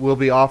 will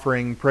be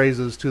offering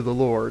praises to the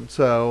Lord.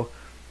 So,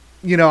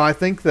 I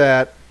think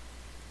that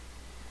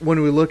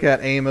when we look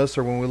at Amos,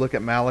 or when we look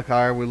at Malachi,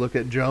 or we look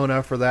at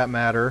Jonah for that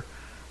matter,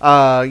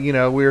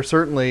 we are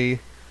certainly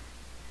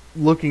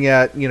looking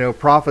at,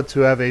 prophets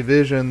who have a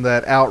vision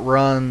that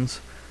outruns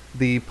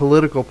the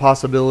political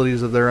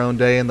possibilities of their own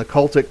day and the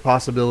cultic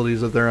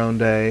possibilities of their own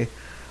day.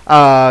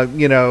 As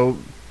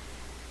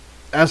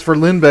for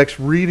Lindbeck's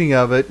reading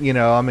of it,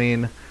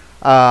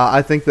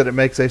 I think that it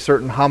makes a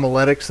certain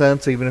homiletic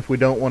sense, even if we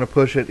don't want to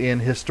push it in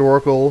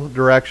historical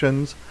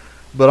directions.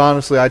 But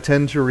honestly, I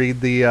tend to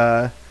read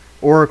the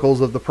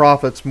oracles of the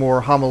prophets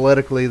more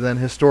homiletically than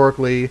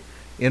historically,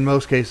 in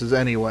most cases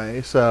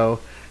anyway. So,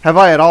 have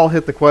I at all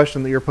hit the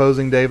question that you're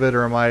posing, David,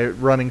 or am I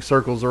running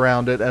circles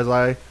around it, as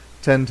I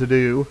tend to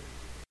do?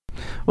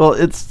 Well,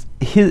 it's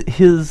the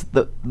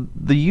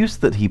use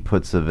that he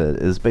puts of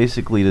it is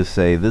basically to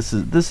say this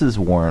is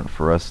warrant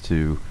for us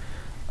to,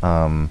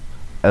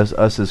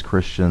 as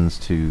Christians,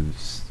 to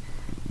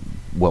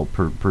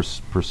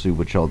pursue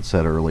what y'all had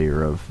said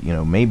earlier of,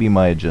 maybe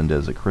my agenda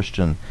as a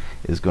Christian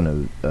is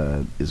going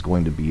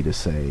to be to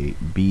say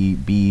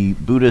be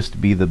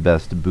Buddhist, be the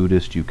best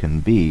Buddhist you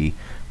can be,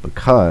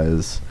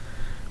 because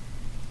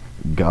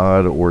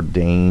God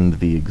ordained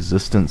the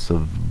existence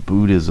of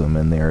Buddhism,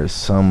 and there is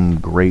some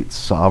great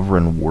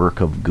sovereign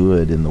work of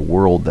good in the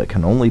world that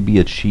can only be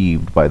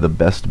achieved by the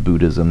best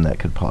Buddhism that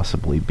could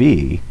possibly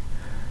be.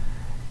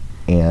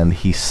 And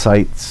he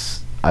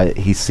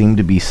seemed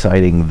to be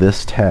citing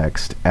this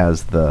text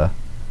as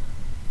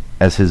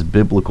his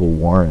biblical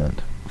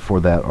warrant for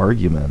that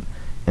argument.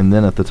 And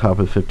then at the top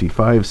of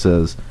 55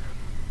 says,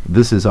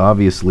 this is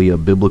obviously a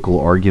biblical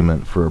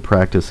argument for a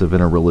practice of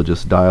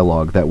interreligious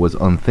dialogue that was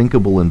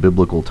unthinkable in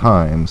biblical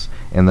times,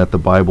 and that the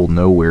Bible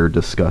nowhere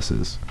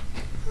discusses.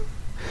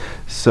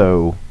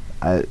 So,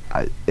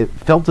 it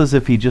felt as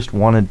if he just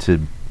wanted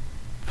to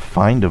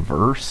find a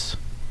verse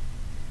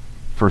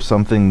for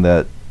something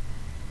that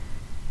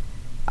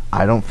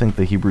I don't think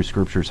the Hebrew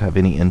Scriptures have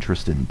any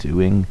interest in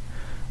doing.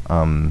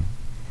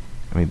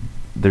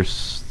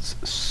 There's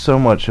so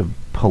much of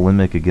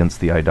polemic against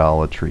the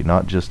idolatry,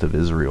 not just of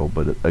Israel,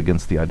 but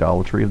against the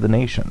idolatry of the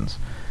nations,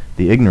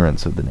 the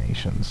ignorance of the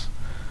nations.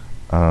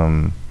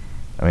 I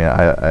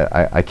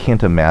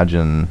can't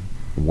imagine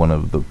one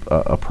of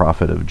a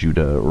prophet of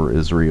Judah or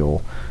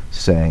Israel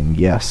saying,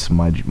 yes,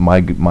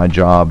 my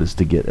job is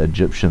to get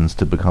Egyptians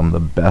to become the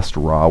best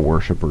Ra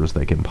worshippers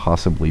they can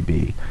possibly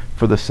be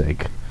for the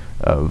sake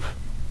of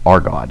our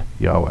God,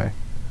 Yahweh.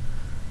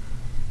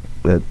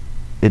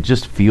 It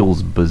just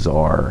feels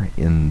bizarre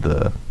in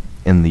the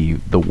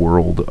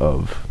world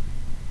of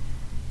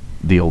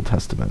the Old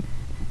Testament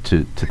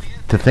to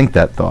think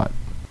that thought.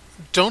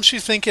 Don't you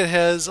think it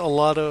has a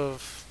lot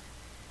of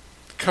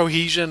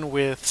cohesion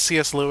with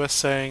C.S. Lewis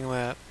saying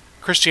that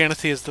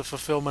Christianity is the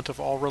fulfillment of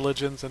all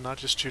religions and not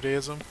just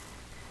Judaism?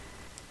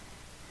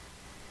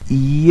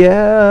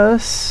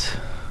 Yes,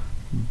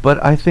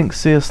 but I think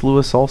C.S.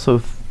 Lewis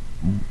also,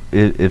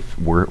 if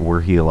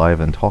were he alive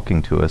and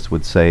talking to us,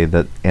 would say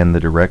that, and the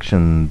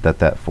direction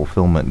that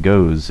fulfillment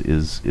goes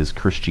is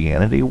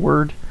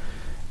Christianity-ward,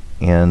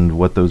 And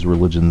what those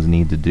religions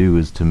need to do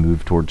is to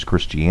move towards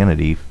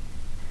Christianity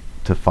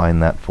to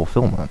find that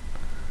fulfillment.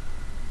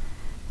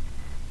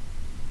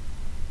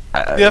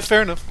 Yeah,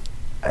 fair enough.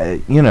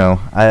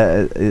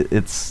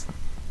 It's...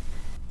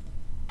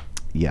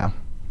 Yeah.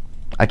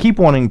 I keep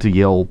wanting to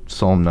yell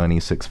Psalm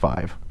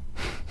 96:5.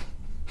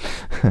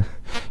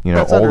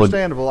 That's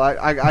understandable.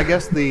 I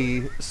guess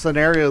the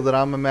scenario that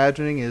I'm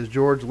imagining is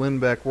George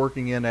Lindbeck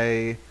working in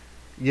a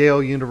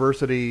Yale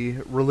University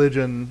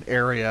religion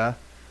area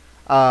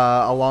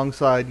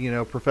alongside,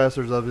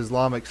 professors of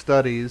Islamic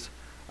studies.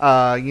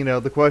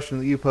 The question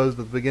that you posed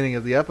at the beginning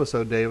of the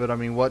episode, David, I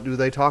mean, what do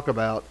they talk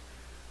about?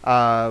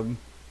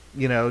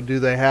 Do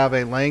they have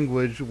a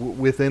language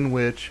within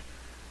which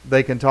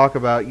they can talk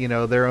about,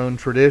 their own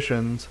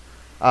traditions,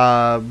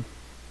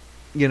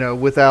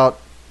 without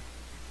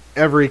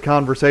every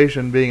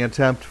conversation being an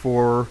attempt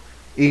for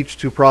each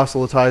to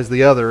proselytize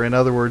the other? In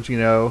other words,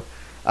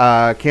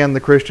 can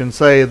the Christian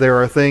say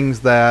there are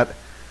things that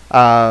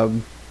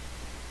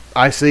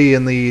I see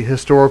in the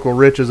historical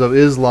riches of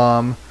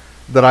Islam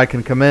that I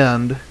can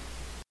commend?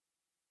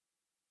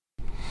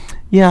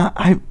 Yeah,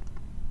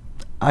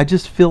 I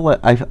just feel like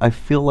I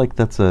feel like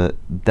that's a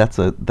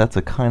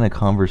kind of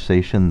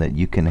conversation that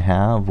you can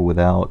have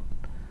without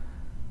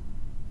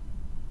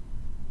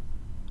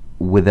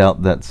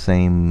that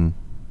same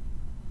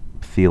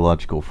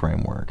theological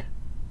framework.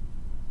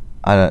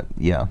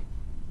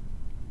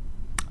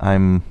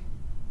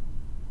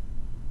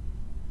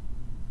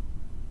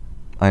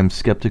 I'm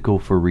skeptical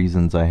for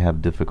reasons I'm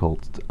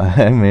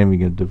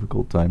having a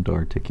difficult time to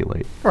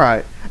articulate.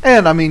 Right.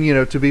 And, I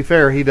mean, to be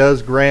fair, he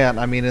does grant,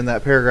 in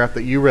that paragraph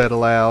that you read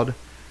aloud,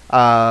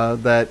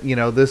 that,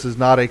 this is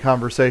not a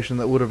conversation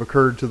that would have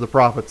occurred to the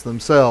prophets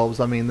themselves.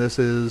 I mean, this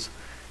is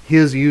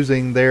his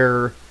using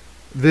their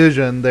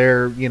vision,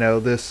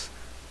 this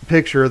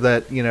picture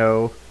that,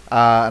 and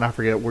I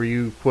forget, were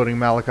you quoting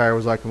Malachi or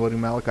was I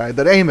quoting Malachi?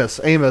 That Amos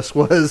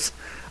was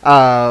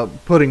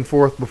putting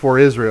forth before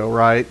Israel,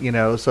 right?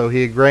 So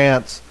he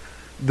grants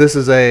this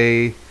is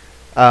a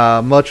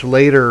much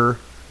later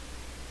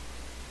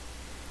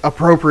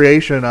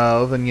appropriation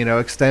of and,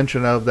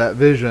 extension of that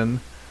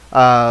vision.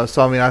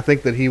 I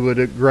think that he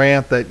would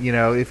grant that,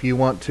 if you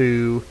want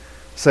to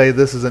say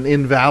this is an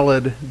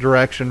invalid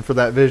direction for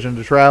that vision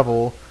to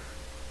travel,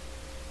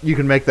 you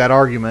can make that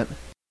argument.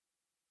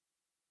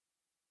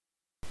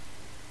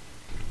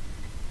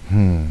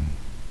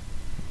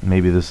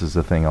 Maybe this is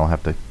the thing I'll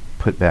have to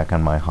put back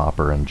on my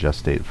hopper and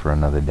gestate for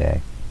another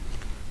day.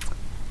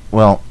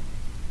 Well,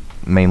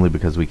 mainly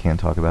because we can't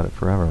talk about it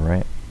forever,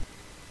 right?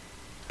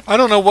 I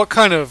don't know what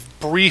kind of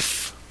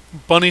brief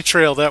bunny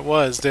trail that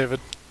was, David.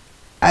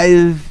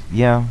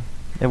 Yeah,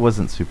 it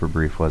wasn't super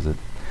brief, was it?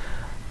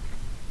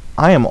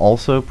 I am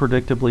also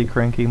predictably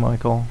cranky,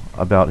 Michael,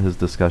 about his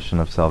discussion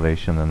of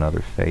salvation and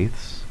other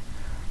faiths.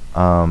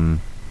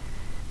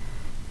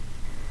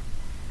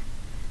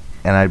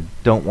 And I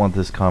don't want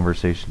this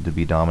conversation to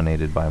be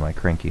dominated by my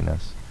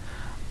crankiness.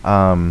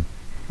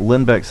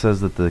 Lindbeck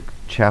says that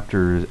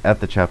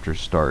at the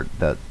chapter's start,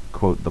 that,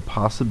 quote, the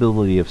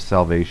possibility of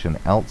salvation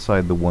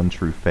outside the one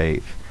true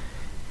faith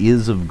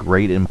is of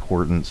great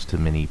importance to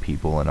many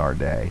people in our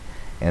day.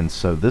 And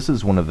so this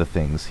is one of the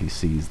things he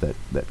sees that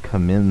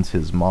commends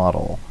his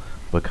model,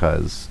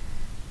 because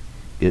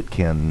it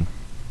can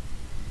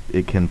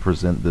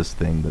present this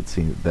thing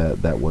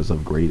that was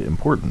of great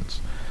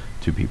importance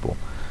to people.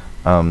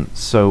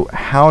 So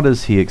how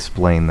does he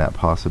explain that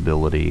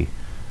possibility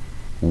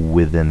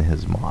within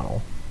his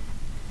model?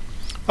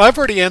 I've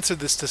already answered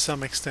this to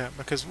some extent,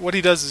 because what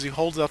he does is he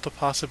holds out the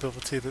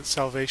possibility that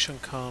salvation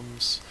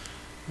comes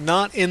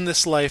not in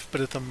this life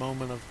but at the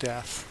moment of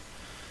death.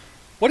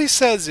 What he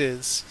says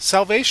is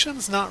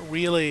salvation's not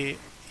really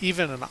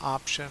even an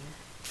option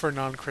for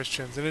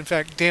non-Christians, and in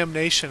fact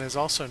damnation is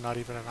also not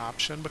even an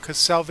option, because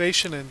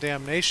salvation and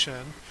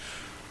damnation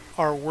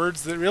are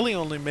words that really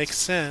only make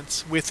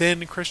sense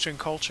within Christian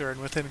culture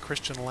and within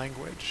Christian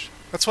language.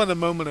 That's why the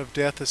moment of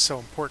death is so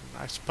important.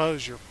 I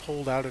suppose you're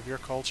pulled out of your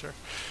culture.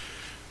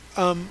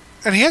 And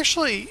he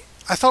actually,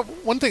 I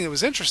thought one thing that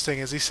was interesting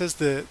is he says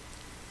that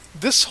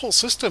this whole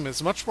system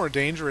is much more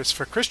dangerous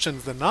for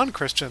Christians than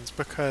non-Christians,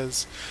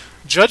 because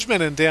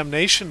judgment and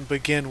damnation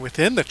begin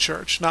within the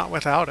church, not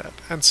without it.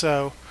 And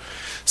so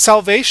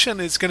salvation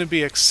is going to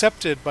be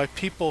accepted by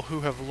people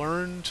who have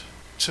learned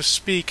to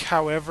speak,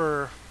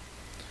 however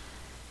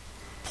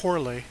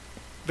poorly,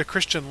 the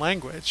Christian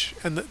language.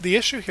 And the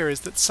issue here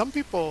is that some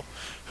people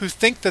who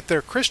think that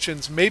they're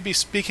Christians may be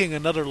speaking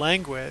another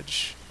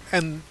language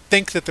and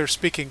think that they're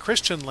speaking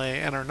Christianly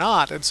and are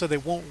not, and so they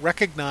won't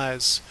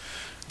recognize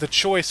the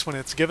choice when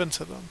it's given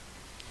to them.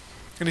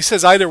 And he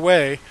says either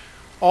way,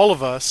 all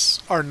of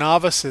us are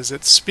novices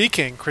at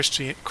speaking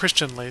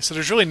Christianly, so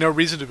there's really no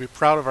reason to be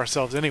proud of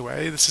ourselves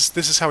anyway. This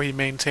is how he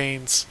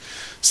maintains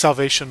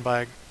salvation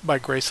by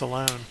grace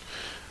alone.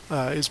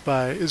 Is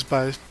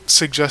by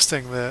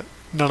suggesting that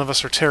none of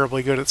us are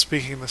terribly good at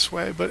speaking this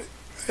way. But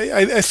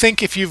I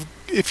think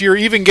if you're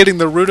even getting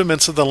the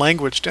rudiments of the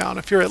language down,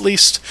 if you're at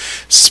least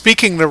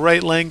speaking the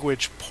right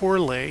language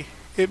poorly,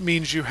 it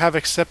means you have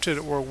accepted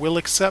or will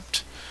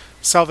accept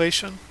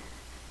salvation.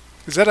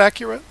 Is that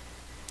accurate?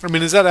 I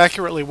mean, is that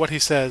accurately what he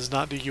says,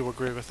 not do you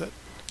agree with it?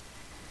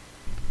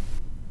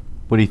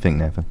 What do you think,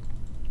 Nathan?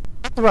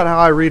 That's about how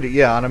I read it,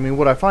 yeah. And I mean,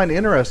 what I find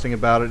interesting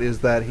about it is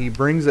that he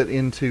brings it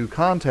into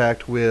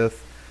contact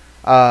with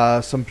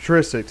some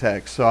patristic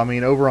texts. So, I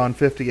mean, over on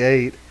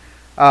 58,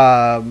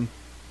 and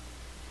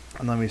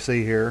let me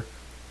see here,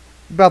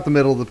 about the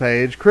middle of the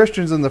page,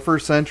 Christians in the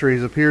first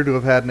centuries appear to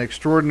have had an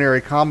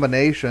extraordinary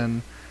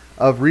combination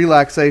of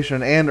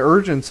relaxation and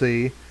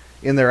urgency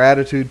in their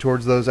attitude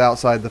towards those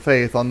outside the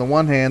faith. On the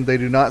one hand, they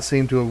do not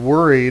seem to have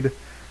worried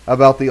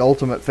about the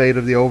ultimate fate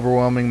of the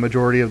overwhelming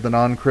majority of the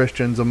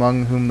non-Christians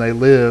among whom they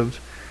lived.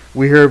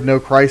 We hear of no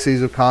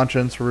crises of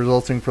conscience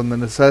resulting from the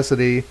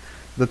necessity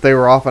that they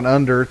were often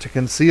under to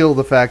conceal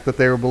the fact that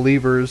they were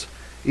believers,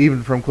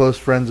 even from close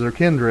friends or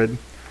kindred.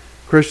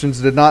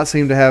 Christians did not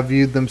seem to have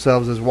viewed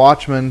themselves as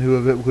watchmen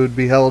who would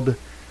be held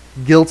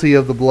guilty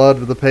of the blood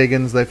of the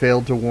pagans they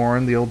failed to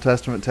warn. The Old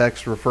Testament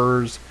text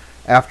refers,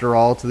 after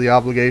all, to the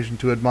obligation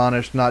to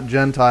admonish not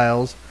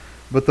Gentiles,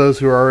 but those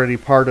who are already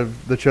part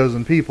of the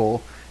chosen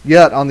people.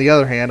 Yet, on the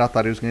other hand, I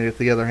thought he was going to get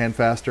the other hand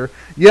faster.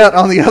 Yet,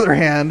 on the other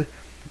hand,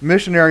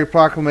 missionary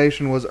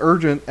proclamation was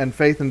urgent, and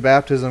faith and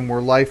baptism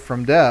were life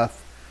from death.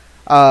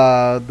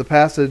 The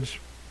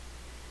passage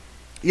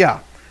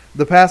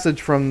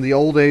from the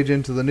Old Age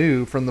into the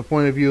New, from the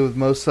point of view of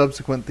most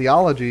subsequent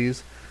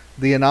theologies,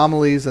 the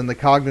anomalies and the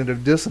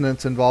cognitive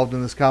dissonance involved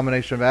in this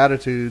combination of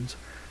attitudes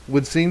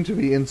would seem to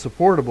be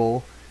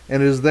insupportable,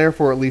 and it is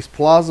therefore at least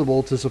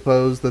plausible to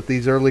suppose that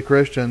these early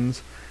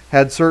Christians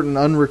had certain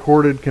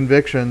unrecorded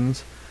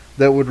convictions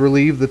that would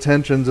relieve the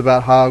tensions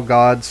about how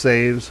God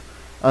saves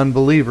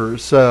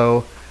unbelievers.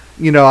 So,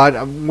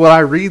 what I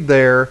read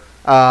there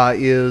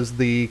is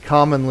the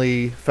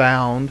commonly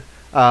found,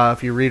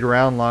 if you read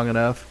around long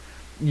enough,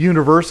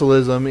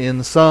 universalism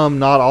in some,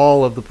 not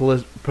all, of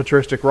the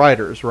patristic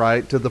writers,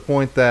 right? To the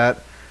point that,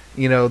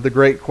 the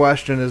great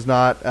question is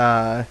not,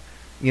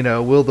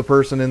 will the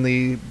person in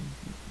the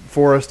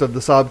forest of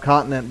the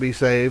subcontinent be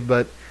saved,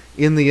 but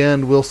in the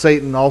end, will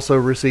Satan also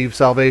receive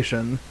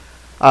salvation?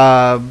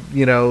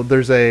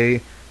 There's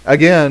a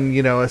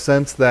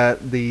sense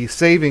that the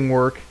saving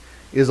work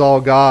is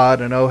all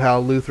God, and oh, how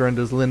Lutheran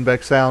does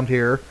Lindbeck sound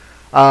here,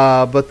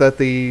 but that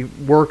the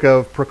work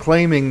of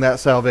proclaiming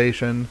that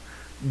salvation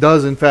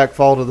does in fact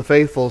fall to the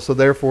faithful, so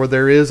therefore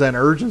there is an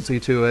urgency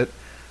to it,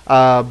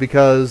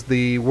 because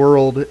the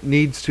world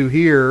needs to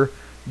hear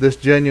this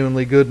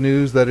genuinely good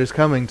news that is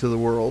coming to the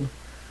world.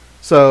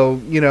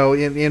 So,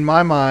 in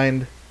my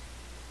mind,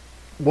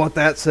 what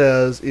that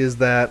says is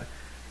that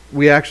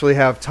we actually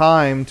have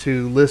time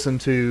to listen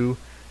to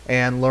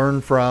and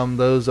learn from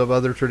those of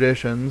other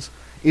traditions,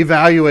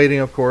 evaluating,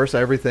 of course,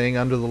 everything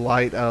under the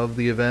light of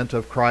the event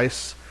of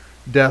Christ's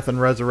death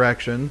and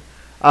resurrection.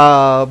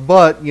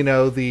 But,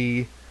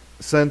 the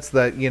sense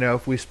that,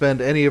 if we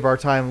spend any of our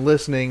time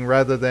listening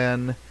rather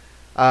than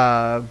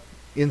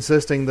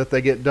insisting that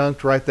they get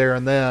dunked right there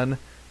and then,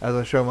 as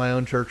I show my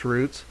own church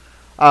roots,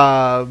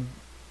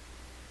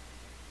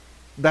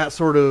 that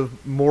sort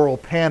of moral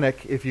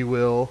panic, if you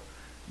will,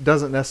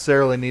 doesn't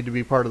necessarily need to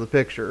be part of the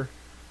picture.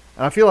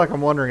 And I feel like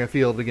I'm wandering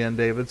afield again,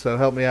 David, so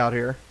help me out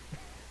here.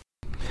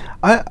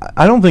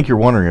 I don't think you're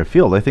wandering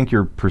afield. I think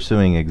you're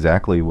pursuing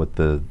exactly what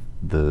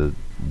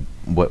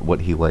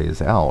what he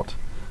lays out.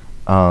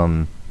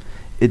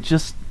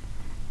 This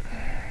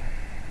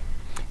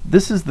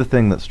is the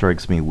thing that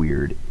strikes me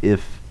weird.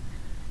 If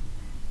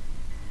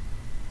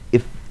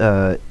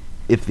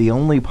the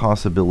only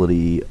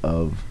possibility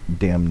of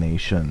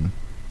damnation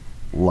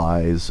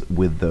lies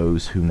with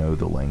those who know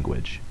the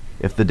language,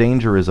 if the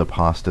danger is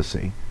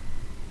apostasy,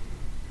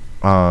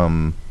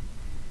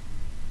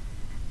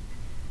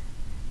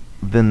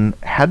 then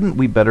hadn't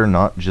we better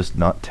not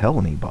tell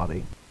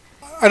anybody?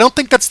 I don't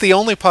think that's the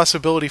only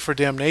possibility for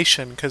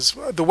damnation, because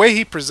the way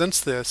he presents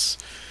this,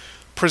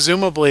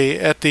 presumably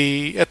at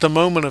the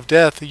moment of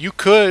death, you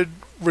could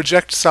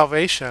reject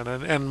salvation,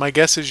 and my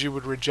guess is you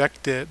would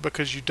reject it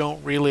because you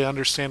don't really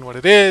understand what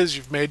it is.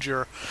 You've made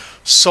your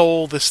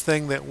soul this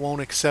thing that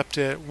won't accept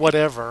it,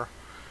 whatever.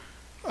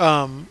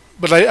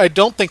 But I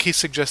don't think he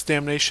suggests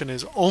damnation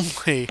is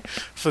only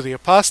for the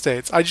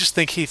apostates. I just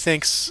think he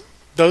thinks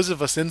those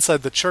of us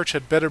inside the church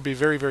had better be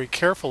very, very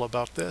careful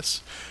about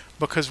this,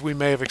 because we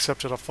may have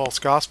accepted a false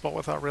gospel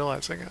without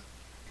realizing it.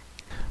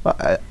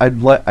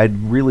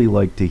 I'd really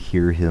like to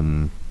hear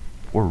him,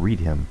 or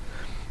read him,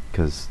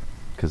 because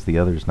the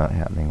other's not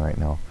happening right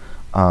now.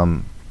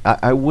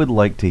 I would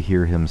like to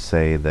hear him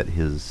say that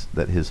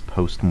his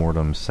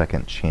post-mortem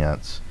second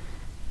chance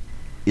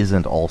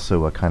isn't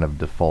also a kind of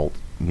default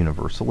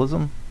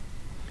universalism,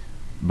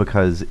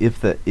 because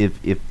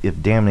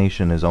if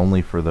damnation is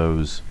only for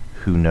those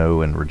who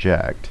know and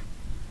reject,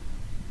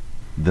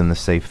 then the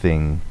safe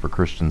thing for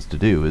Christians to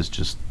do is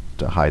just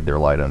to hide their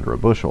light under a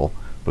bushel,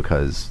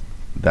 because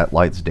that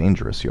light's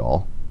dangerous,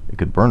 y'all. It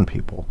could burn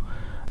people.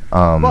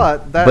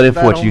 But if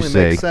what you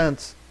say,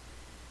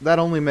 that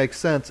only makes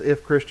sense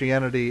if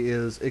Christianity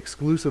is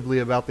exclusively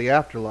about the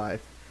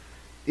afterlife.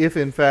 if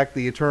in fact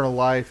the eternal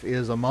life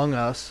is among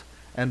us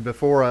and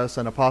before us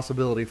and a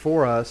possibility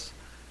for us,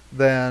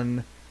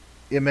 then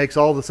it makes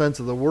all the sense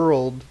of the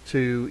world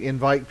to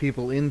invite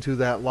people into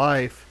that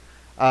life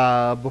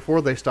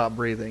before they stop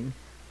breathing.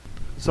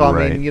 So I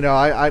Right. mean,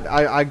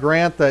 I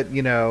grant that,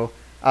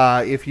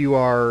 if you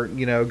are,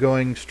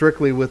 going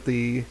strictly with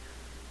the,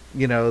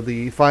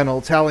 the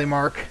final tally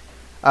mark,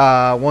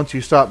 once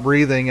you stop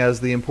breathing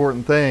as the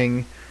important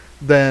thing,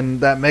 then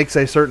that makes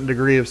a certain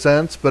degree of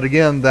sense. But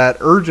again, that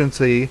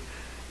urgency,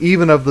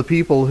 even of the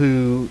people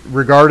who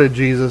regarded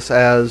Jesus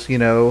as,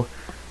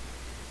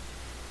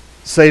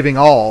 saving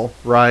all,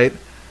 right?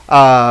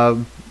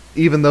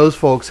 Even those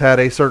folks had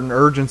a certain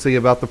urgency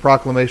about the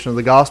proclamation of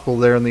the gospel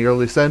there in the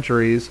early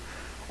centuries,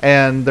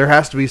 and there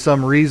has to be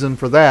some reason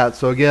for that.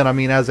 So again, I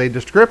mean, as a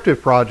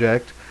descriptive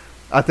project,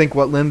 I think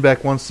what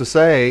Lindbeck wants to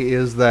say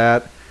is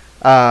that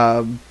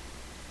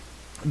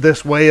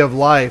this way of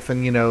life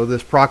and,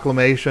 this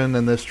proclamation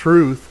and this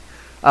truth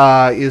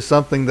is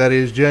something that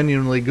is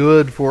genuinely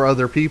good for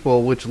other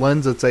people, which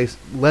lends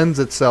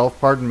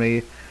itself,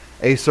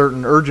 a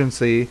certain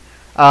urgency,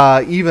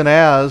 even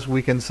as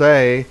we can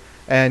say,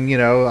 and,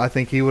 I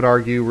think he would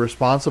argue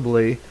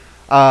responsibly,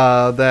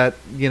 that,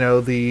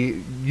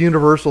 the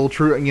universal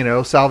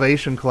true,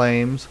 salvation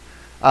claims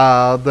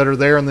that are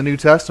there in the New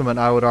Testament,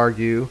 I would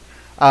argue,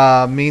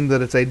 mean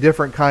that it's a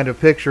different kind of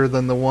picture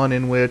than the one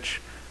in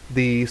which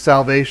the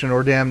salvation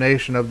or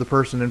damnation of the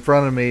person in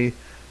front of me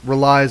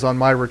relies on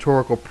my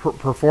rhetorical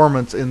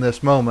performance in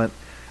this moment.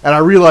 And I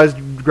realize,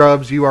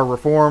 Grubbs, you are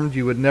Reformed.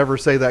 You would never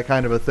say that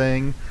kind of a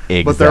thing.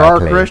 Exactly. But there are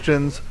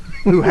Christians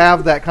who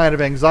have that kind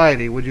of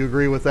anxiety. Would you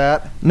agree with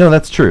that? No,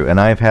 that's true. And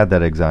I've had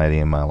that anxiety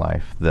in my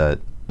life that,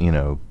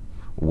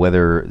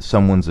 whether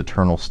someone's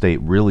eternal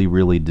state really,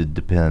 really did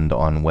depend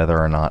on whether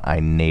or not I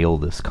nail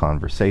this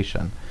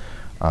conversation.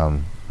 I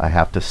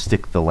have to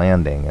stick the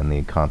landing, and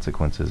the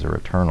consequences are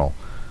eternal.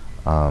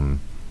 But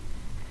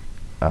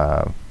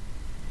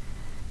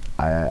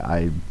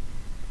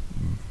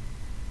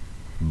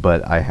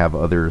I have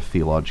other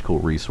theological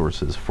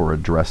resources for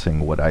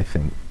addressing what I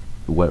think,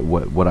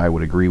 what I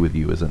would agree with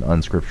you is an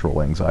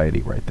unscriptural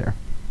anxiety right there.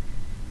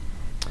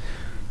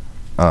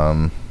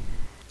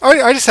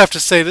 I just have to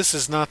say this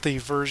is not the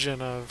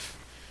version of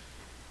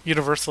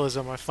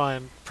universalism I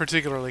find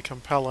particularly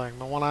compelling.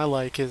 The one I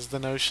like is the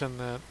notion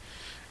that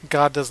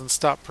God doesn't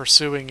stop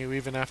pursuing you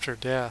even after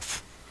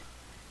death.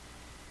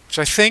 Which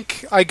I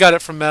think I got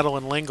it from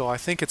Madeline L'Engle. I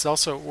think it's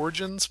also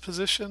Origen's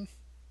position.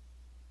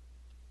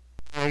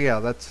 Oh, yeah,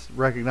 that's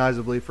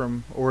recognizably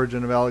from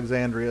Origin of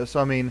Alexandria.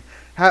 So, I mean,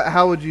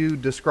 how would you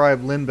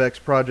describe Lindbeck's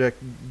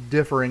project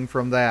differing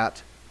from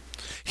that?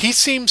 He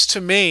seems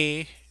to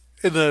me,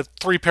 in the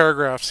 3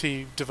 paragraphs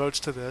he devotes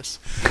to this,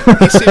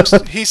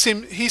 he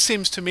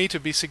seems to me to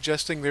be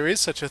suggesting there is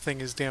such a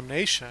thing as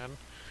damnation.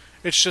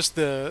 It's just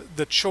the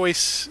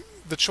choice.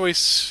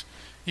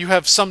 You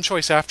have some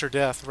choice after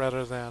death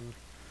rather than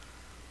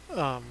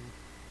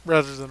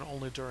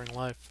only during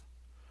life.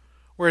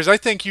 Whereas I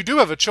think you do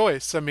have a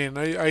choice. I mean,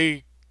 what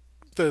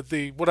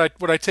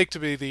I take to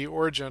be the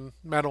Origin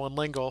Madeline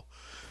L'Engle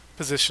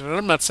position, and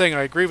I'm not saying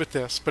I agree with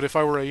this, but if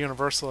I were a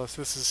universalist,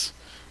 this is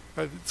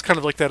it's kind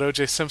of like that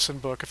O.J. Simpson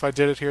book. If I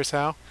did it, here's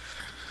how.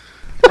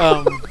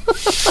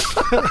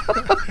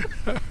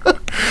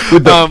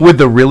 With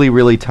the really,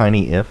 really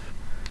tiny if.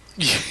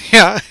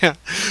 Yeah.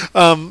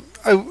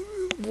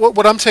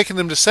 What I'm taking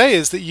them to say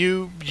is that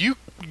you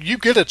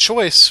get a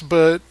choice,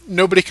 but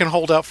nobody can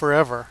hold out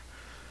forever.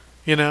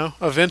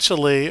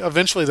 Eventually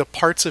the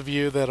parts of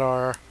you that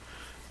are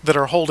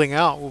holding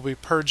out will be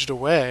purged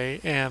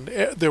away, and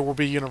there will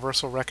be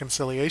universal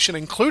reconciliation,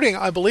 including,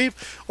 I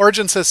believe,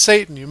 Origen says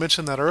Satan. You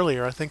mentioned that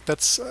earlier. I think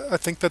that's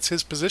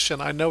his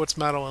position. I know it's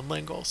Madeline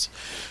L'Engle's.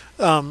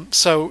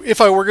 So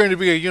if I were going to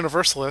be a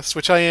universalist,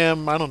 which I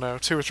am, I don't know,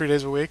 2 or 3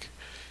 days a week,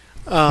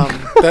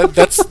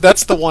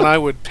 that's the one I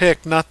would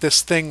pick, not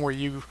this thing where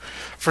you,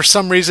 for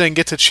some reason,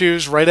 get to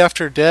choose right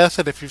after death,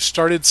 and if you've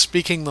started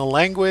speaking the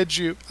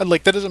language,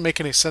 that doesn't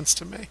make any sense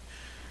to me.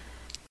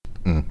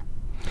 Fair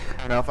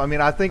enough. I mean,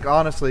 I think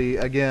honestly,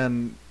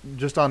 again,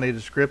 just on a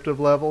descriptive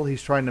level,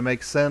 he's trying to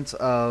make sense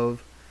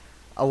of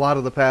a lot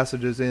of the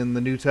passages in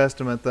the New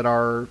Testament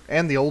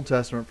and the Old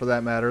Testament for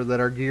that matter, that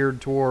are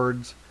geared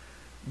towards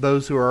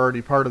those who are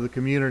already part of the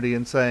community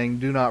and saying,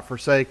 do not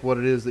forsake what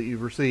it is that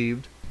you've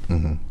received.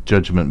 Mm-hmm.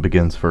 Judgment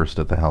begins first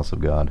at the house of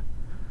God.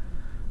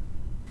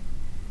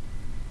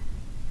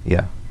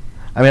 Yeah,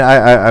 I mean,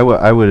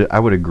 I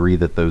would agree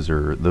that those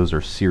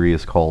are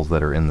serious calls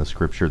that are in the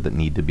Scripture that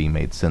need to be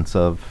made sense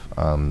of.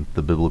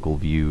 The biblical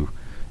view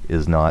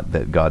is not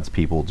that God's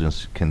people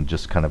can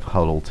kind of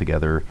huddle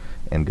together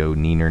and go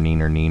neener,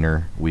 neener,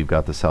 neener. We've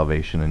got the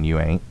salvation and you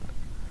ain't.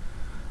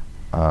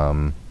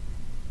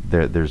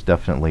 There's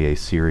definitely a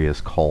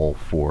serious call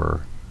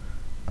for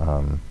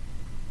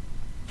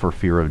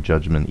fear of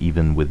judgment,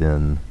 even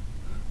within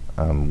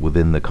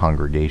the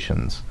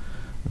congregations,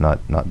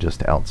 not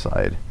just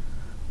outside.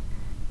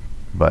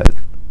 But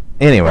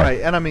anyway,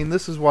 right. And I mean,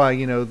 this is why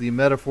the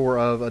metaphor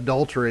of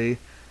adultery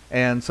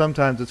and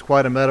sometimes it's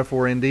quite a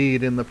metaphor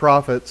indeed in the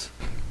prophets,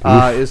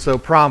 is so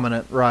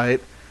prominent,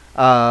 right?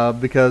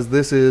 Because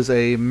this is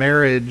a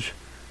marriage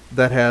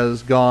that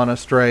has gone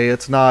astray.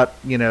 It's not,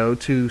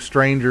 two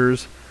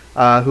strangers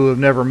who have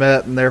never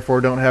met and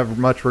therefore don't have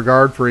much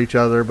regard for each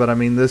other, but I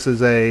mean, this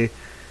is a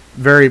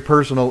very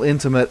personal,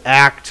 intimate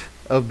act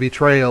of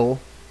betrayal.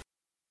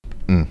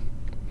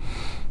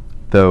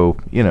 Though,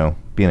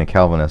 being a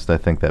Calvinist, I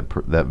think that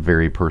that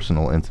very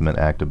personal, intimate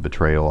act of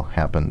betrayal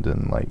happened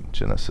in, like,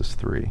 Genesis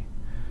 3.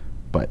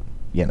 But,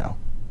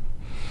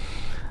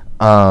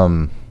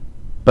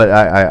 but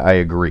I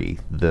agree.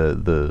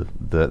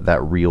 That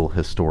real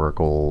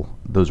historical,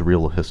 those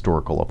real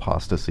historical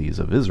apostasies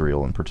of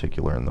Israel in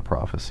particular in the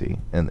prophecy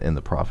and in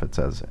the prophets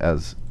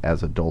as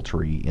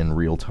adultery in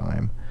real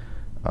time,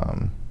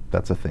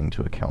 that's a thing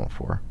to account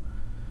for.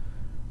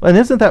 And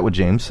isn't that what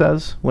James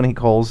says when he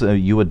calls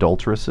you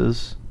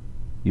adulteresses?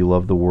 You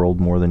love the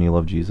world more than you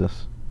love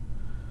Jesus?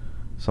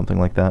 Something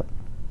like that.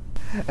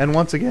 And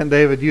once again,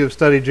 David, you have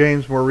studied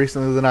James more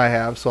recently than I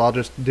have, so I'll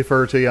just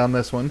defer to you on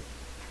this one.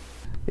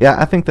 Yeah,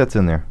 I think that's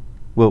in there.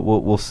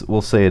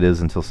 We'll say it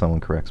is until someone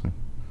corrects me.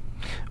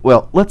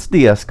 Well, let's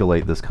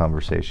de-escalate this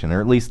conversation,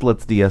 or at least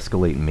let's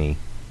de-escalate me.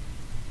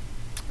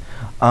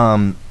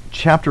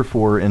 Chapter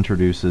 4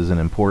 introduces an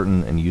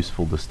important and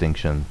useful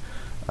distinction,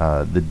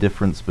 the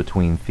difference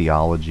between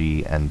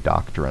theology and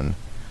doctrine.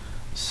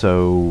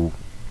 So,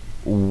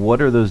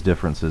 what are those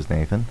differences,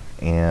 Nathan?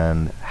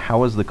 And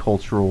how is the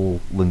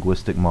cultural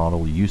linguistic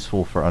model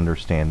useful for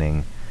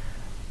understanding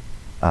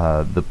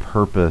the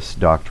purpose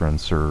doctrine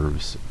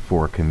serves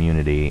for a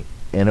community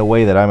in a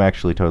way that I'm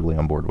actually totally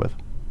on board with?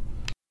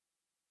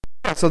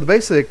 So the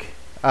basic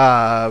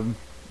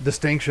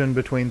distinction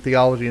between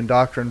theology and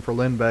doctrine for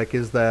Lindbeck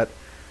is that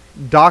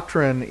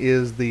doctrine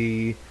is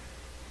the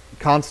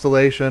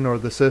constellation or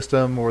the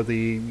system or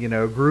the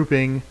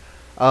grouping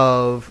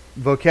of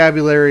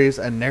vocabularies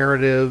and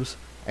narratives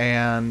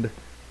and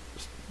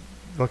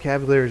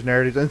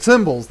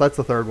symbols. That's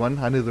the third one.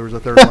 I knew there was a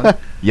third one.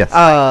 Yes.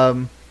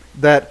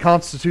 That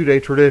constitute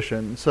a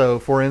tradition. So,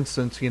 for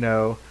instance,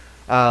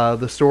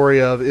 the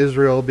story of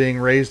Israel being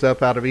raised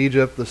up out of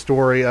Egypt, the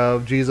story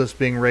of Jesus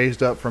being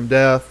raised up from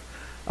death,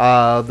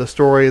 the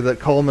story that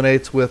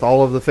culminates with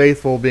all of the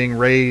faithful being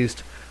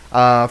raised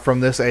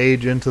from this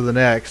age into the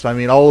next. I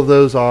mean, all of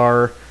those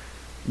are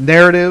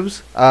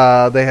narratives.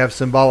 They have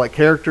symbolic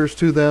characters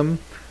to them.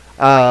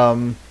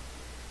 And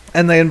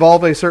they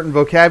involve a certain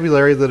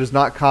vocabulary that is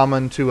not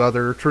common to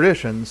other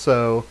traditions.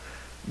 So,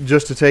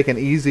 just to take an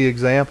easy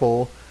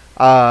example,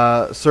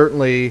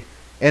 certainly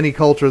any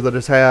culture that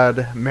has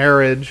had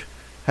marriage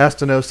has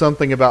to know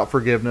something about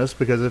forgiveness,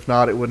 because if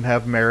not, it wouldn't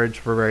have marriage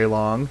for very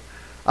long.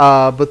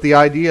 But the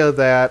idea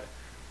that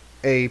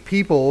a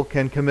people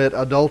can commit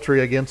adultery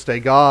against a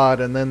god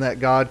and then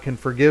that God can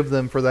forgive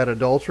them for that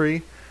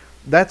adultery,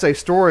 that's a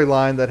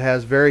storyline that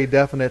has very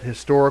definite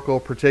historical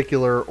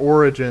particular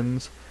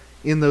origins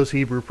in those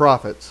Hebrew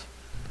prophets.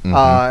 Mm-hmm.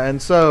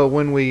 And so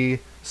when we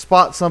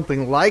spot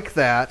something like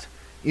that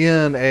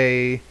in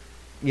a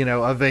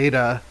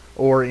Veda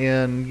or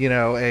in,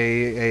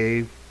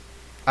 a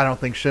I don't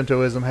think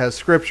Shintoism has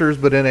scriptures,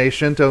 but in a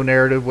Shinto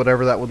narrative,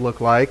 whatever that would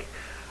look like,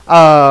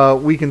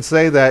 we can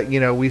say that,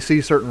 we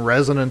see certain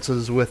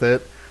resonances with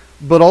it,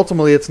 but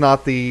ultimately it's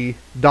not the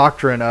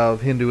doctrine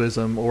of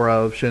Hinduism or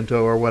of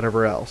Shinto or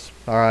whatever else.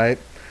 All right.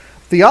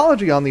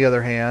 Theology, on the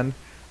other hand,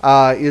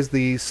 is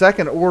the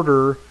second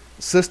order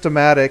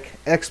systematic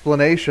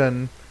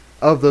explanation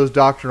of those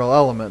doctrinal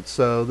elements.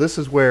 So this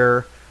is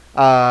where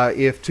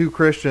if two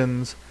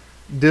Christians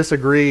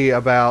disagree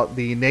about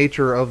the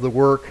nature of the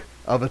work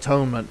of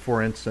atonement,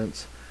 for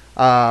instance,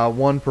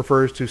 one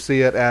prefers to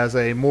see it as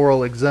a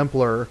moral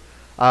exemplar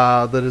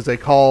that is a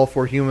call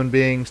for human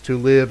beings to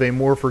live a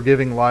more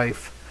forgiving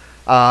life,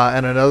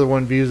 and another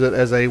one views it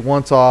as a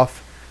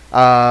once-off,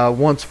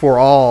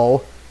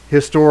 once-for-all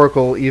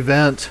historical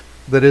event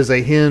that is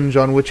a hinge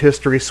on which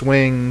history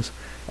swings,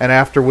 and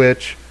after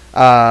which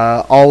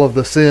all of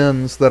the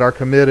sins that are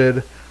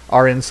committed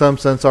are in some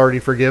sense already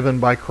forgiven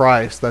by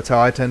Christ. That's how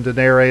I tend to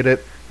narrate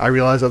it. I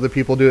realize other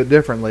people do it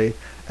differently.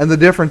 And the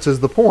difference is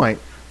the point.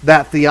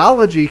 That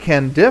theology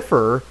can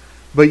differ,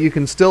 but you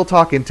can still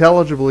talk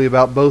intelligibly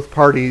about both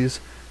parties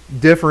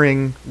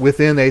differing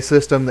within a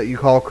system that you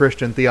call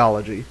Christian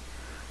theology.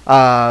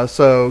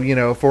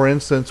 So, for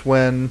instance,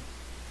 when,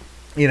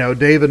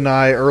 David and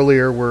I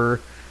earlier were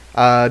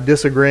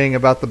disagreeing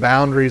about the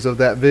boundaries of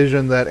that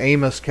vision that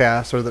Amos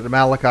casts or that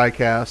Malachi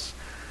casts,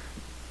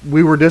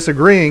 we were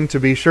disagreeing, to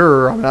be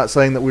sure. I'm not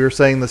saying that we were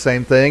saying the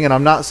same thing, and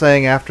I'm not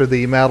saying after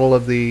the battle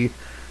of the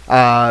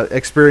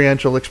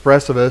experiential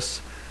expressivists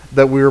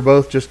that we were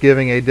both just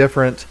giving a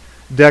different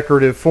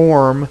decorative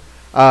form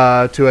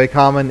to a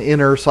common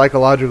inner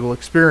psychological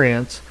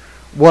experience.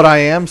 What I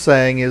am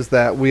saying is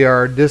that we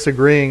are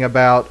disagreeing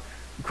about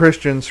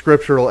Christian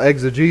scriptural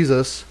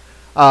exegesis,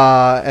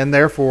 and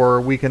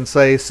therefore we can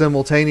say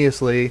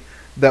simultaneously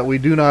that we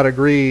do not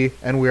agree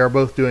and we are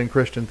both doing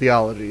Christian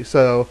theology.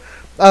 So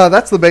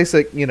that's the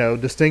basic,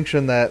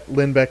 distinction that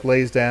Lindbeck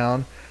lays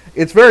down.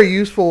 it's very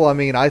useful, I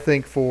mean, I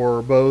think,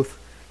 for both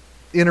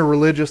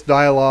interreligious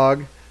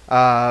dialogue,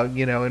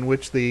 in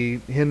which the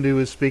Hindu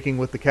is speaking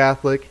with the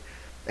Catholic,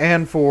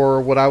 and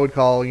for what I would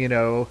call,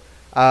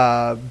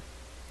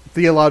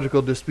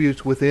 theological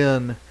disputes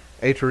within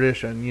a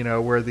tradition,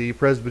 where the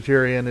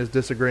Presbyterian is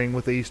disagreeing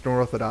with the Eastern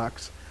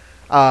Orthodox.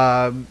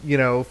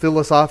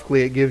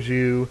 Philosophically, it gives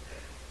you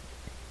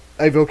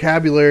a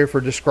vocabulary for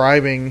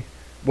describing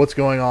what's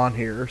going on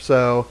here.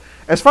 So,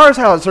 as far as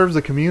how it serves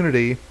the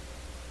community,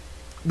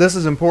 this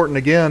is important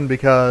again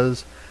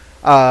because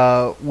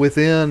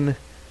within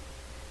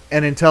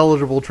an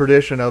intelligible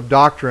tradition of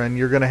doctrine,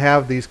 you're going to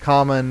have these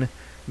common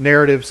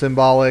narrative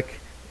symbolic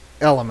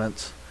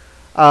elements.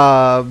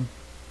 And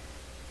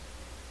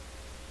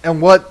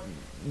what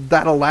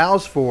that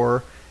allows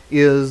for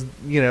is,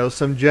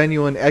 some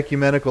genuine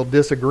ecumenical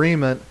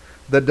disagreement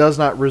that does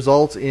not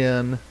result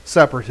in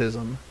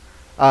separatism.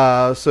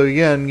 So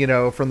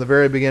again, from the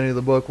very beginning of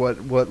the book, what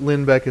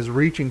Lindbeck is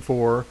reaching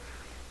for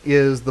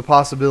is the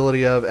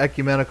possibility of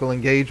ecumenical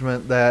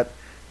engagement that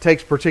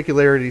takes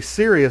particularity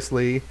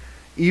seriously,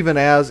 even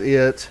as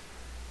it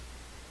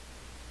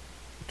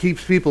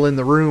keeps people in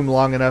the room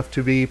long enough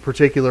to be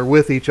particular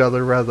with each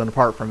other rather than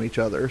apart from each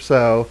other.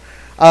 So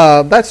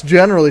that's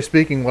generally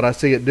speaking what I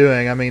see it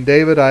doing. I mean,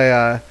 David,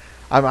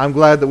 I'm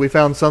glad that we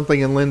found something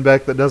in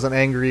Lindbeck that doesn't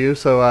anger you.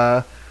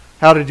 So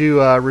how did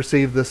you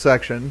receive this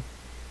section?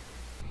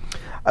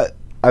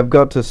 I've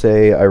got to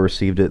say I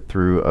received it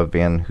through a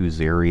Van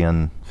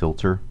Hooserian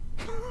filter.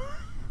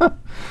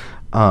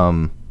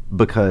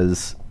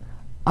 Because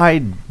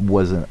I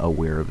wasn't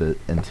aware of it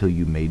until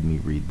you made me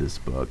read this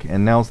book.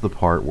 And now's the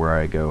part where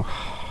I go,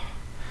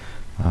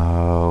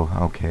 oh,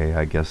 okay,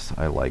 I guess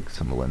I like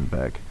some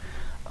Lindbeck.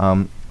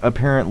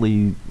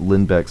 Apparently,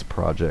 Lindbeck's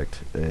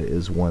project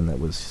is one that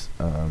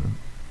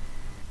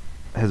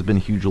has been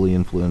hugely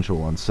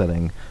influential on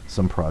setting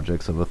some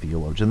projects of a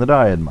theologian that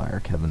I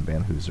admire, Kevin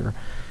Van Hooser.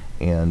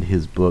 And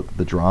his book,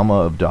 The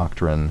Drama of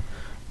Doctrine,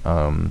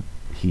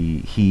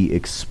 he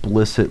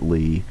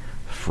explicitly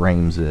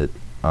frames it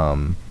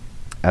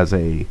as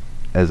a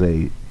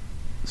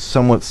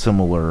somewhat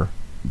similar,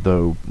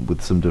 though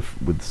with some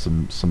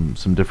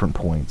different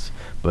points,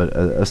 but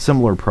a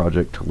similar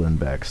project to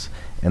Lindbeck's.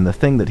 And the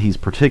thing that he's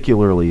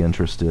particularly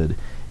interested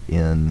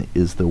in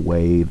is the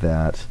way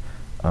that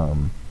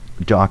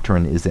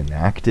doctrine is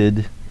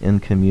enacted in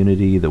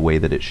community, the way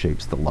that it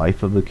shapes the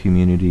life of the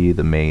community,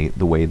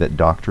 the way that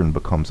doctrine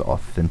becomes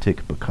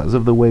authentic because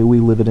of the way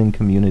we live it in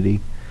community,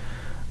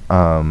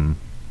 the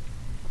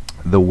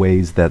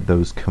ways that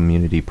those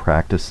community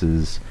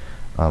practices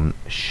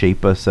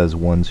shape us as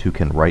ones who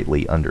can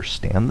rightly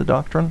understand the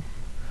doctrine,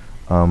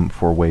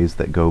 for ways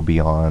that go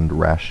beyond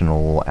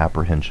rational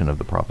apprehension of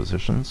the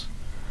propositions.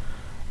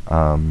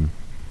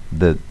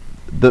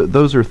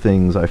 Those are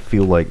things I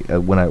feel like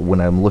when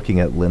I'm looking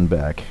at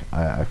Lindbeck,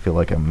 I feel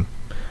like I'm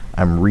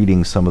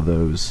reading some of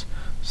those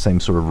same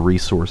sort of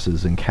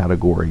resources and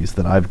categories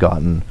that I've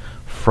gotten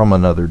from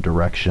another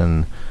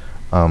direction,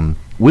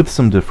 with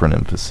some different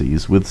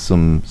emphases, with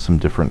some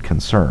different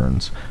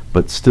concerns,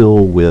 but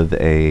still with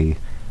a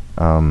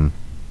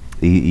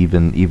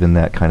even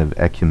that kind of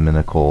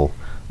ecumenical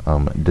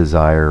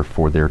desire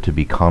for there to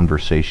be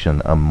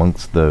conversation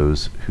amongst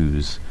those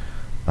whose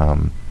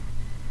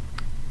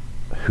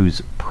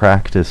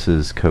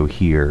practices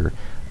cohere,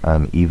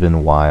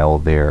 even while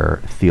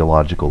their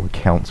theological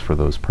accounts for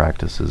those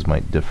practices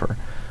might differ.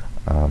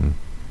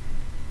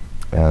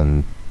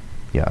 And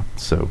yeah,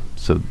 so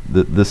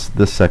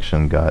this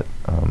section got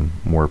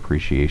more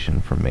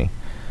appreciation from me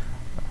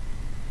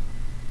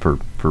for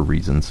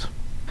reasons.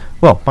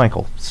 Well,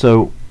 Michael,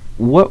 so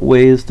what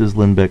ways does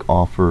Lindbeck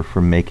offer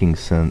for making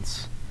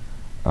sense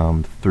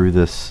through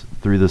this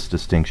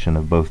distinction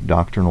of both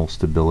doctrinal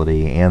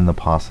stability and the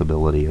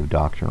possibility of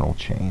doctrinal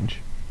change?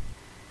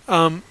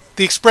 The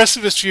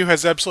expressivist view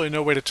has absolutely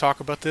no way to talk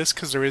about this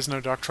because there is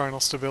no doctrinal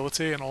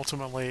stability, and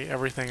ultimately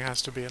everything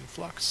has to be in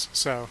flux.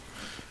 So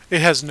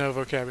it has no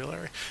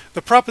vocabulary.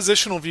 The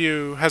propositional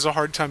view has a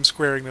hard time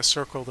squaring this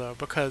circle, though,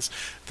 because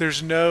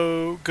there's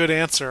no good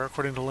answer,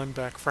 according to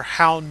Lindbeck, for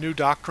how new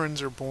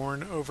doctrines are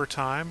born over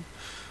time,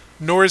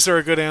 nor is there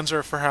a good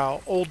answer for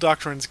how old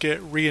doctrines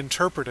get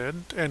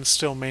reinterpreted and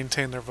still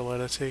maintain their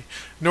validity,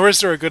 nor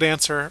is there a good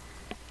answer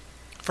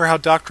for how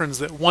doctrines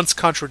that once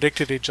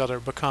contradicted each other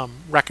become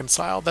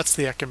reconciled. That's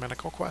the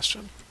ecumenical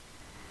question.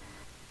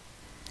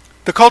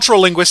 The cultural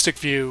linguistic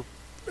view,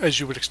 as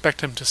you would expect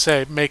him to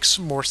say, makes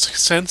more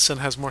sense and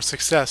has more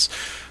success.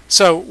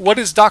 So what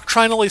is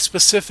doctrinally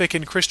specific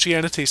in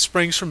Christianity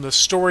springs from the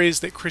stories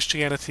that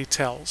Christianity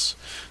tells.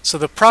 So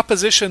the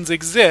propositions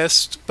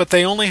exist, but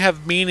they only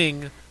have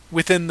meaning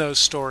within those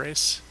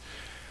stories.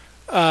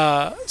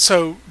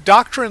 So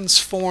doctrines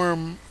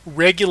form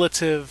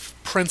regulative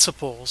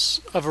principles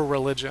of a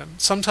religion.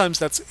 Sometimes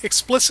that's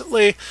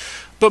explicitly,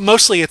 but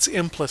mostly it's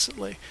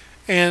implicitly.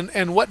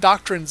 And what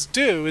doctrines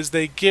do is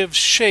they give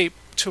shape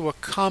to a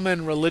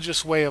common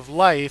religious way of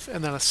life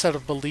and then a set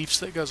of beliefs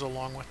that goes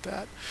along with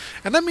that.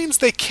 And that means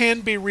they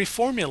can be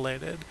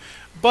reformulated,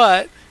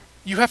 but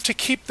you have to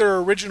keep their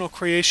original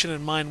creation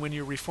in mind when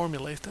you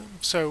reformulate them.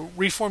 So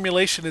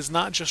reformulation is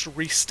not just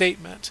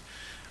restatement,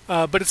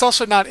 but it's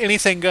also not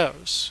anything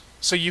goes.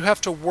 So you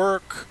have to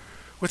work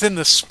within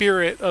the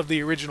spirit of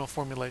the original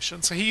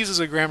formulation. So he uses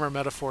a grammar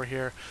metaphor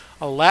here,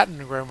 a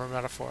Latin grammar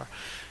metaphor.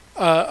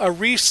 A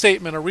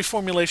restatement, a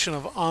reformulation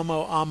of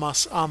amo,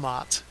 amas,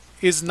 amat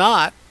is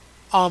not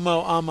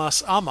amo,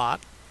 amas, amat.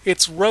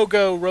 It's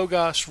rogo,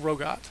 rogos,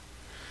 rogot.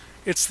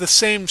 It's the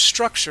same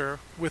structure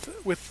with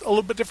a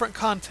little bit different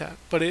content,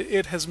 but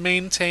it has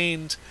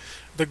maintained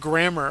the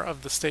grammar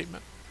of the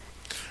statement.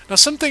 Now,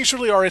 some things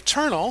really are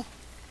eternal,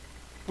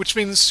 which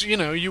means,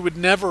 you would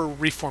never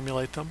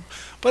reformulate them.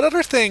 But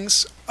other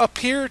things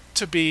appear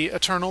to be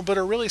eternal, but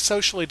are really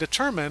socially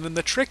determined, and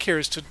the trick here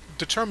is to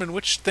determine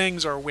which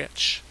things are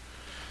which.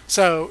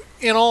 So,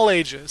 in all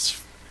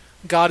ages,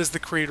 God is the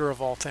creator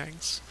of all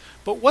things.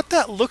 But what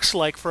that looks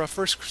like for a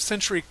first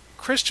century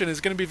Christian is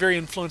going to be very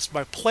influenced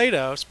by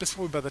Plato,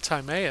 specifically by the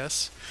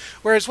Timaeus,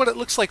 whereas what it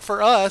looks like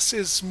for us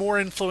is more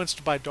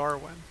influenced by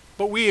Darwin.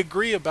 But we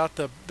agree about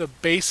the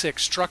basic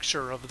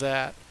structure of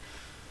that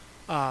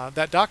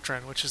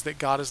doctrine, which is that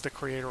God is the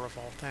creator of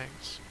all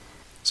things.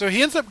 So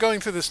he ends up going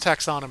through this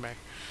taxonomy.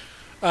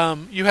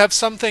 You have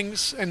some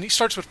things, and he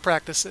starts with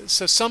practices.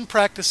 So some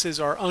practices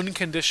are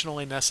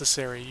unconditionally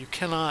necessary. You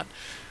cannot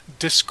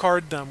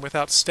discard them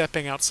without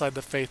stepping outside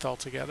the faith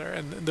altogether.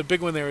 And the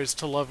big one there is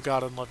to love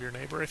God and love your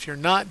neighbor. If you're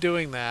not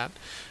doing that,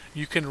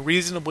 you can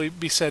reasonably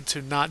be said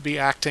to not be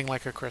acting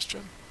like a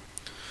Christian.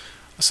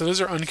 So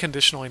those are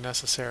unconditionally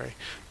necessary.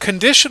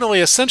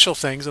 Conditionally essential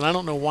things, and I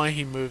don't know why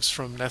he moves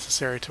from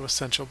necessary to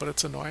essential, but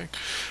it's annoying.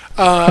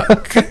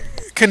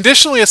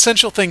 Conditionally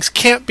essential things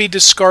can't be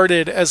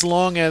discarded as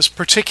long as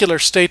particular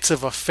states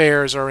of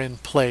affairs are in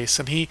place.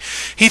 And he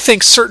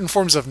thinks certain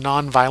forms of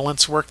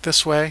nonviolence work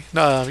this way.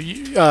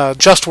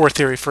 Just war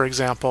theory, for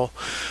example.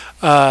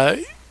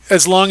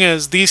 As long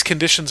as these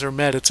conditions are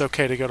met, it's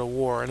okay to go to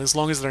war. And as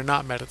long as they're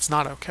not met, it's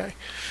not okay.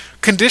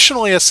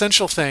 Conditionally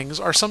essential things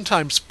are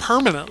sometimes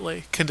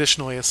permanently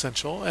conditionally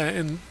essential,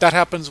 and that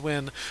happens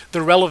when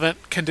the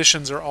relevant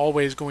conditions are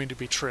always going to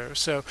be true.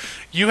 So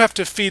you have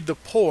to feed the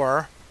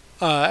poor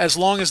as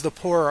long as the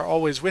poor are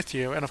always with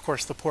you, and of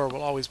course the poor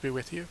will always be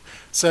with you.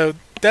 So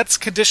that's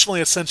conditionally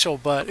essential,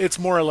 but it's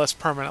more or less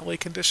permanently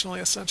conditionally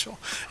essential.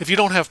 If you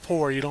don't have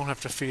poor, you don't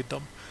have to feed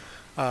them,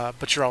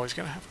 but you're always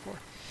going to have poor.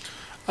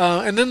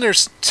 And then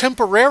there's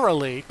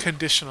temporarily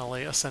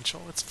conditionally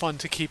essential. It's fun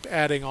to keep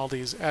adding all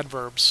these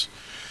adverbs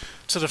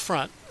to the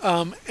front.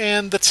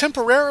 And the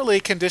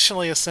temporarily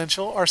conditionally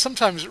essential are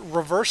sometimes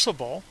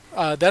reversible.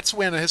 That's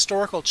when a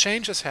historical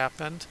change has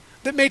happened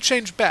that may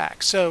change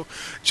back. So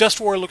just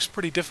war looks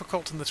pretty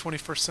difficult in the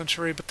 21st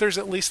century, but there's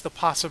at least the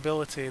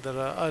possibility that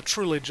a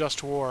truly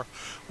just war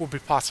will be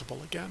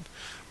possible again.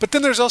 But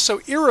then there's also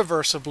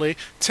irreversibly,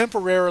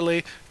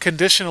 temporarily,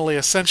 conditionally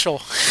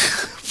essential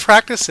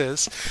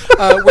practices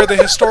where the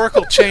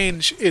historical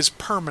change is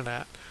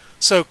permanent.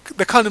 So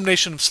the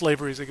condemnation of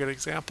slavery is a good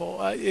example.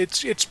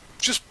 It's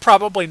just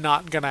probably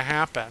not going to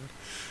happen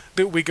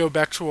that we go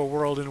back to a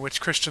world in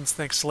which Christians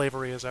think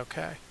slavery is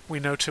okay. We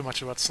know too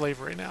much about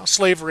slavery now.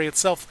 Slavery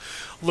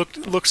itself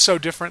looks so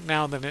different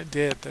now than it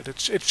did that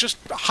it's just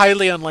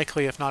highly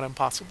unlikely, if not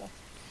impossible.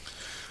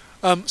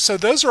 So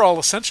those are all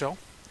essential.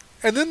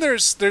 And then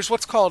there's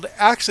what's called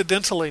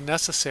accidentally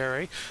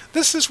necessary.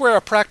 This is where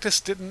a practice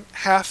didn't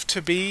have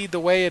to be the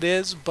way it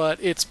is, but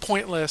it's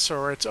pointless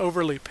or it's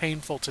overly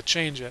painful to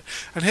change it.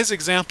 And his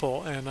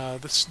example,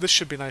 and this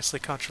should be nicely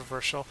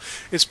controversial,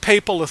 is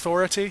papal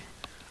authority.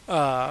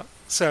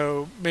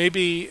 So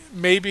maybe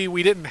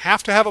we didn't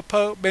have to have a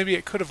pope. Maybe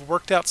it could have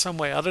worked out some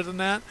way other than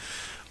that.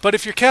 But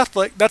if you're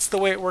Catholic, that's the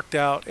way it worked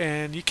out,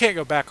 and you can't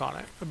go back on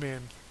it. I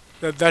mean,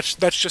 that's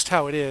just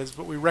how it is,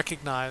 but we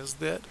recognize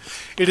that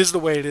it is the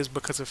way it is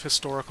because of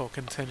historical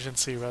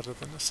contingency rather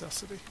than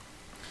necessity.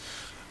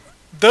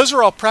 Those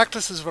are all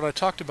practices what I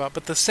talked about,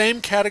 but the same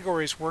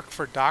categories work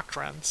for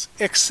doctrines,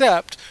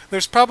 except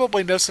there's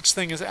probably no such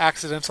thing as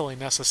accidentally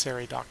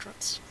necessary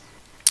doctrines.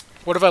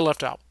 What have I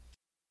left out?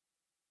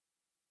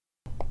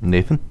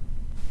 Nathan?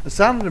 It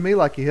sounded to me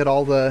like you hit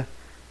all the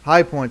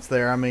high points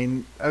there. I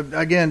mean,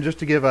 again, just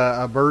to give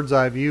a bird's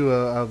eye view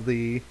of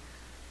the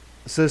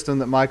system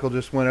that Michael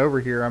just went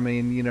over here. I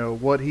mean,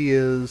 what he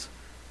is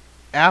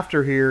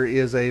after here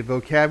is a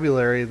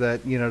vocabulary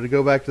that, to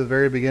go back to the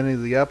very beginning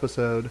of the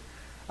episode,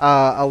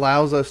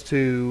 allows us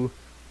to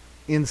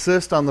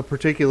insist on the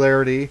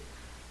particularity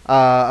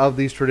of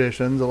these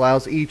traditions,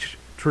 allows each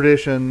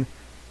tradition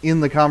in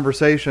the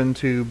conversation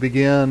to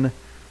begin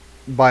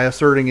by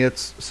asserting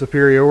its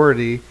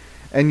superiority,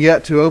 and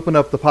yet to open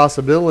up the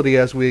possibility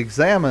as we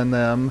examine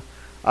them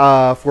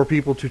for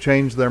people to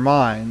change their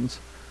minds.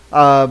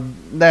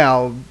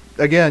 Now,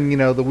 again,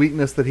 the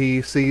weakness that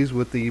he sees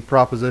with the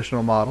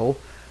propositional model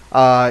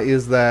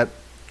is that,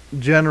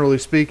 generally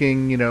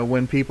speaking,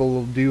 when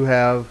people do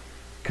have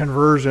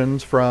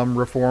conversions from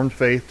Reformed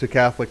faith to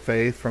Catholic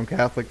faith, from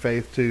Catholic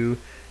faith to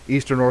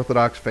Eastern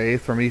Orthodox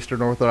faith, from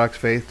Eastern Orthodox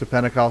faith to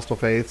Pentecostal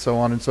faith, so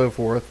on and so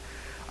forth,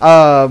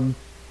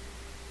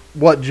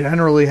 what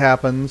generally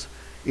happens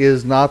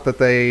is not that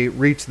they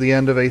reach the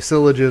end of a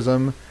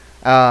syllogism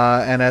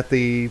and at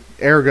the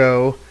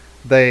ergo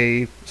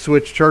they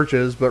switch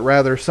churches, but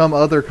rather some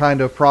other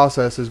kind of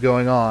process is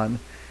going on.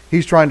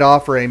 He's trying to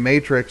offer a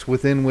matrix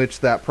within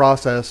which that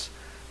process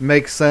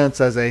makes sense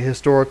as a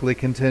historically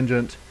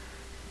contingent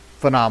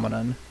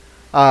phenomenon.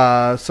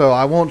 So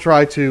I won't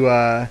try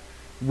to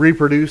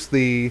reproduce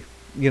the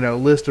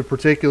list of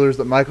particulars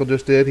that Michael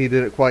just did. He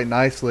did it quite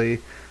nicely,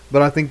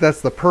 but I think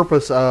that's the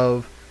purpose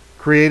of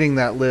creating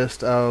that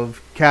list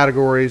of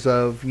categories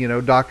of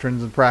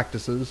doctrines and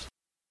practices.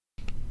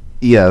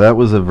 Yeah, that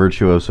was a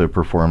virtuoso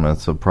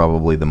performance of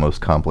probably the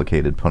most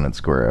complicated Punnett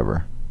square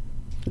ever.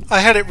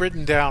 I had it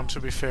written down, to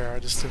be fair. I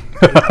just didn't.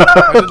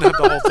 I didn't have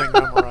the whole thing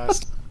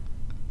memorized.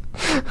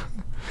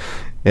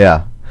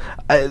 Yeah,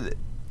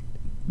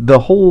 the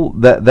whole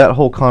that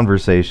whole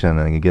conversation,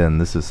 and again,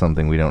 this is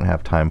something we don't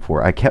have time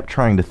for. I kept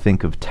trying to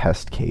think of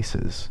test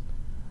cases.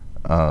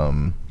 I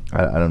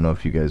don't know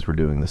if you guys were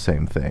doing the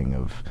same thing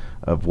of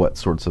what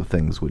sorts of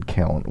things would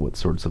count, what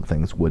sorts of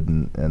things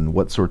wouldn't, and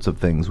what sorts of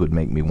things would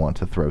make me want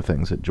to throw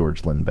things at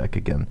George Lindbeck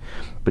again.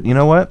 But you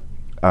know what?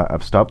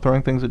 I've stopped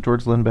throwing things at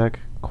George Lindbeck.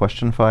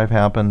 Question 5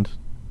 happened.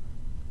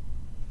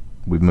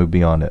 We've moved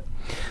beyond it.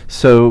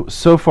 So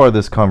far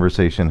this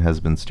conversation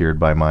has been steered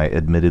by my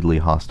admittedly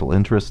hostile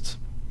interests.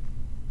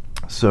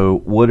 So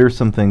what are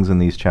some things in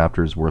these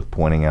chapters worth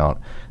pointing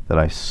out that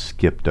I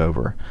skipped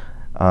over?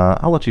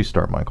 I'll let you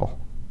start, Michael.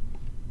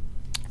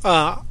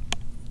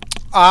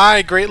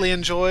 I greatly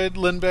enjoyed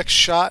Lindbeck's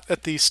shot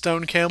at the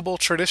Stone Campbell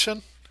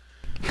tradition.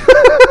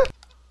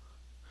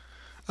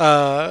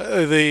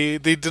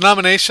 The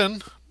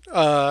denomination,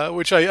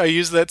 which I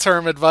use that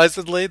term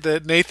advisedly,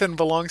 that Nathan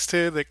belongs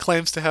to, that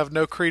claims to have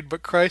no creed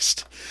but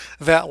Christ,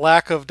 that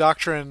lack of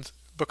doctrine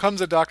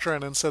becomes a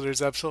doctrine, and so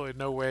there's absolutely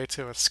no way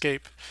to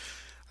escape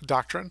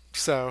doctrine.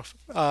 So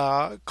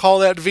call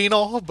that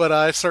venal, but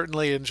I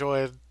certainly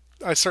enjoyed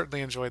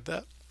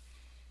that.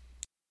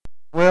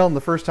 Well, and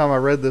the first time I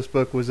read this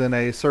book was in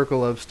a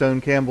circle of Stone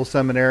Campbell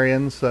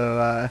seminarians,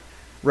 so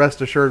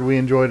rest assured we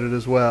enjoyed it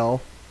as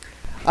well.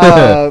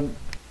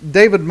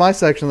 David, my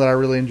section that I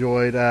really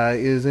enjoyed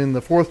is in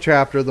the 4th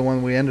chapter, the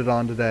one we ended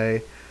on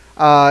today,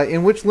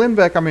 in which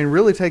Lindbeck,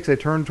 really takes a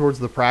turn towards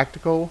the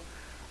practical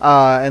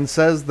and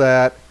says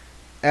that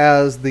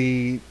as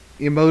the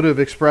emotive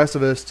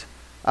expressivist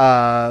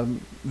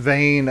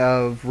vein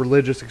of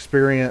religious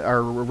experience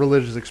or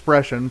religious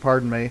expression,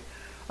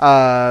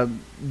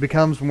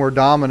 becomes more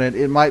dominant,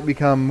 it might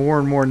become more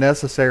and more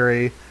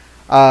necessary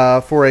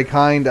for a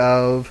kind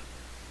of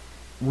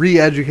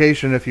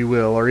re-education, if you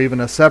will, or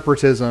even a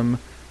separatism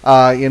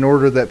in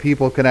order that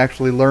people can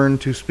actually learn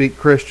to speak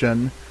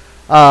Christian.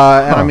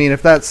 And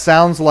if that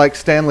sounds like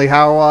Stanley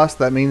Hauerwas,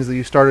 that means that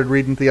you started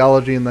reading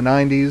theology in the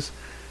 90s.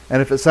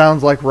 And if it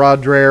sounds like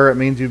Rod Dreher, it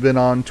means you've been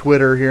on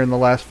Twitter here in the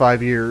last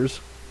 5 years.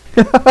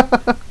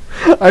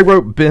 I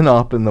wrote "bin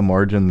op" in the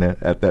margin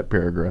at that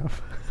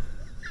paragraph.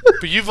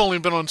 But you've only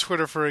been on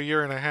Twitter for a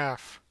year and a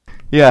half.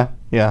 Yeah.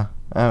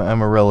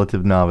 I'm a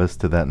relative novice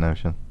to that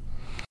notion.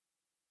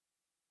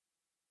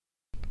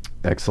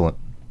 Excellent.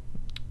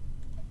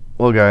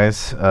 Well,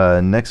 guys,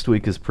 next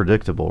week is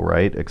predictable,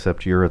 right?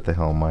 Except you're at the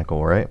helm,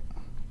 Michael, right?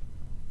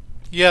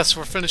 Yes,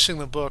 we're finishing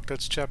the book.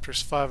 That's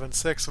chapters 5 and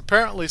 6.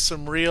 Apparently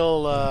some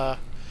real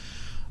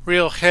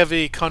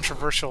heavy,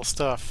 controversial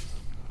stuff.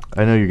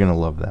 I know you're going to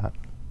love that.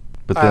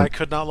 But I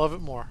could not love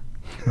it more.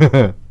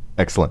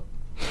 Excellent.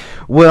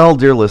 Well,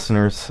 dear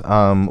listeners,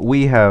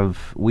 we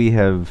have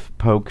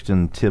poked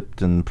and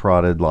tipped and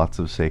prodded lots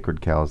of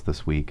sacred cows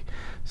this week.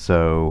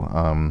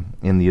 So,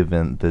 in the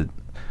event that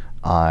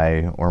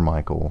I or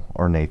Michael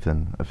or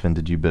Nathan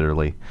offended you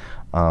bitterly,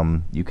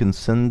 you can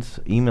send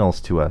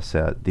emails to us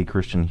at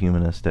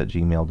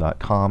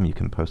thechristianhumanist@gmail.com. You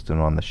can post them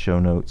on the show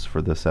notes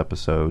for this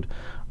episode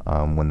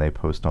when they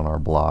post on our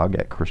blog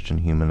at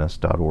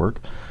christianhumanist.org.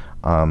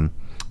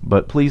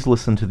 But please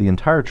listen to the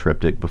entire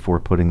triptych before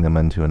putting them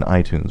into an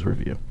iTunes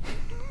review.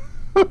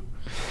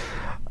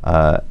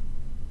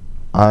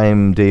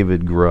 I'm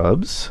David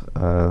Grubbs,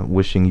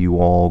 wishing you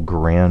all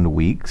grand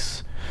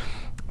weeks.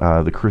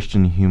 The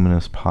Christian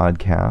Humanist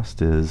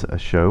Podcast is a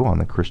show on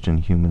the Christian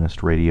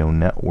Humanist Radio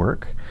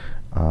Network.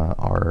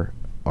 Our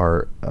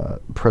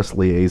press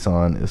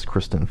liaison is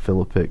Kristen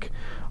Philippic.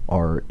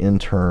 Our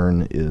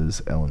intern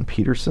is Ellen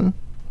Peterson.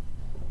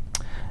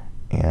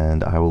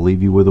 And I will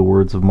leave you with the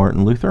words of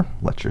Martin Luther.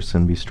 Let your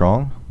sin be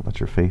strong.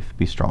 Let your faith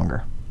be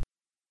stronger.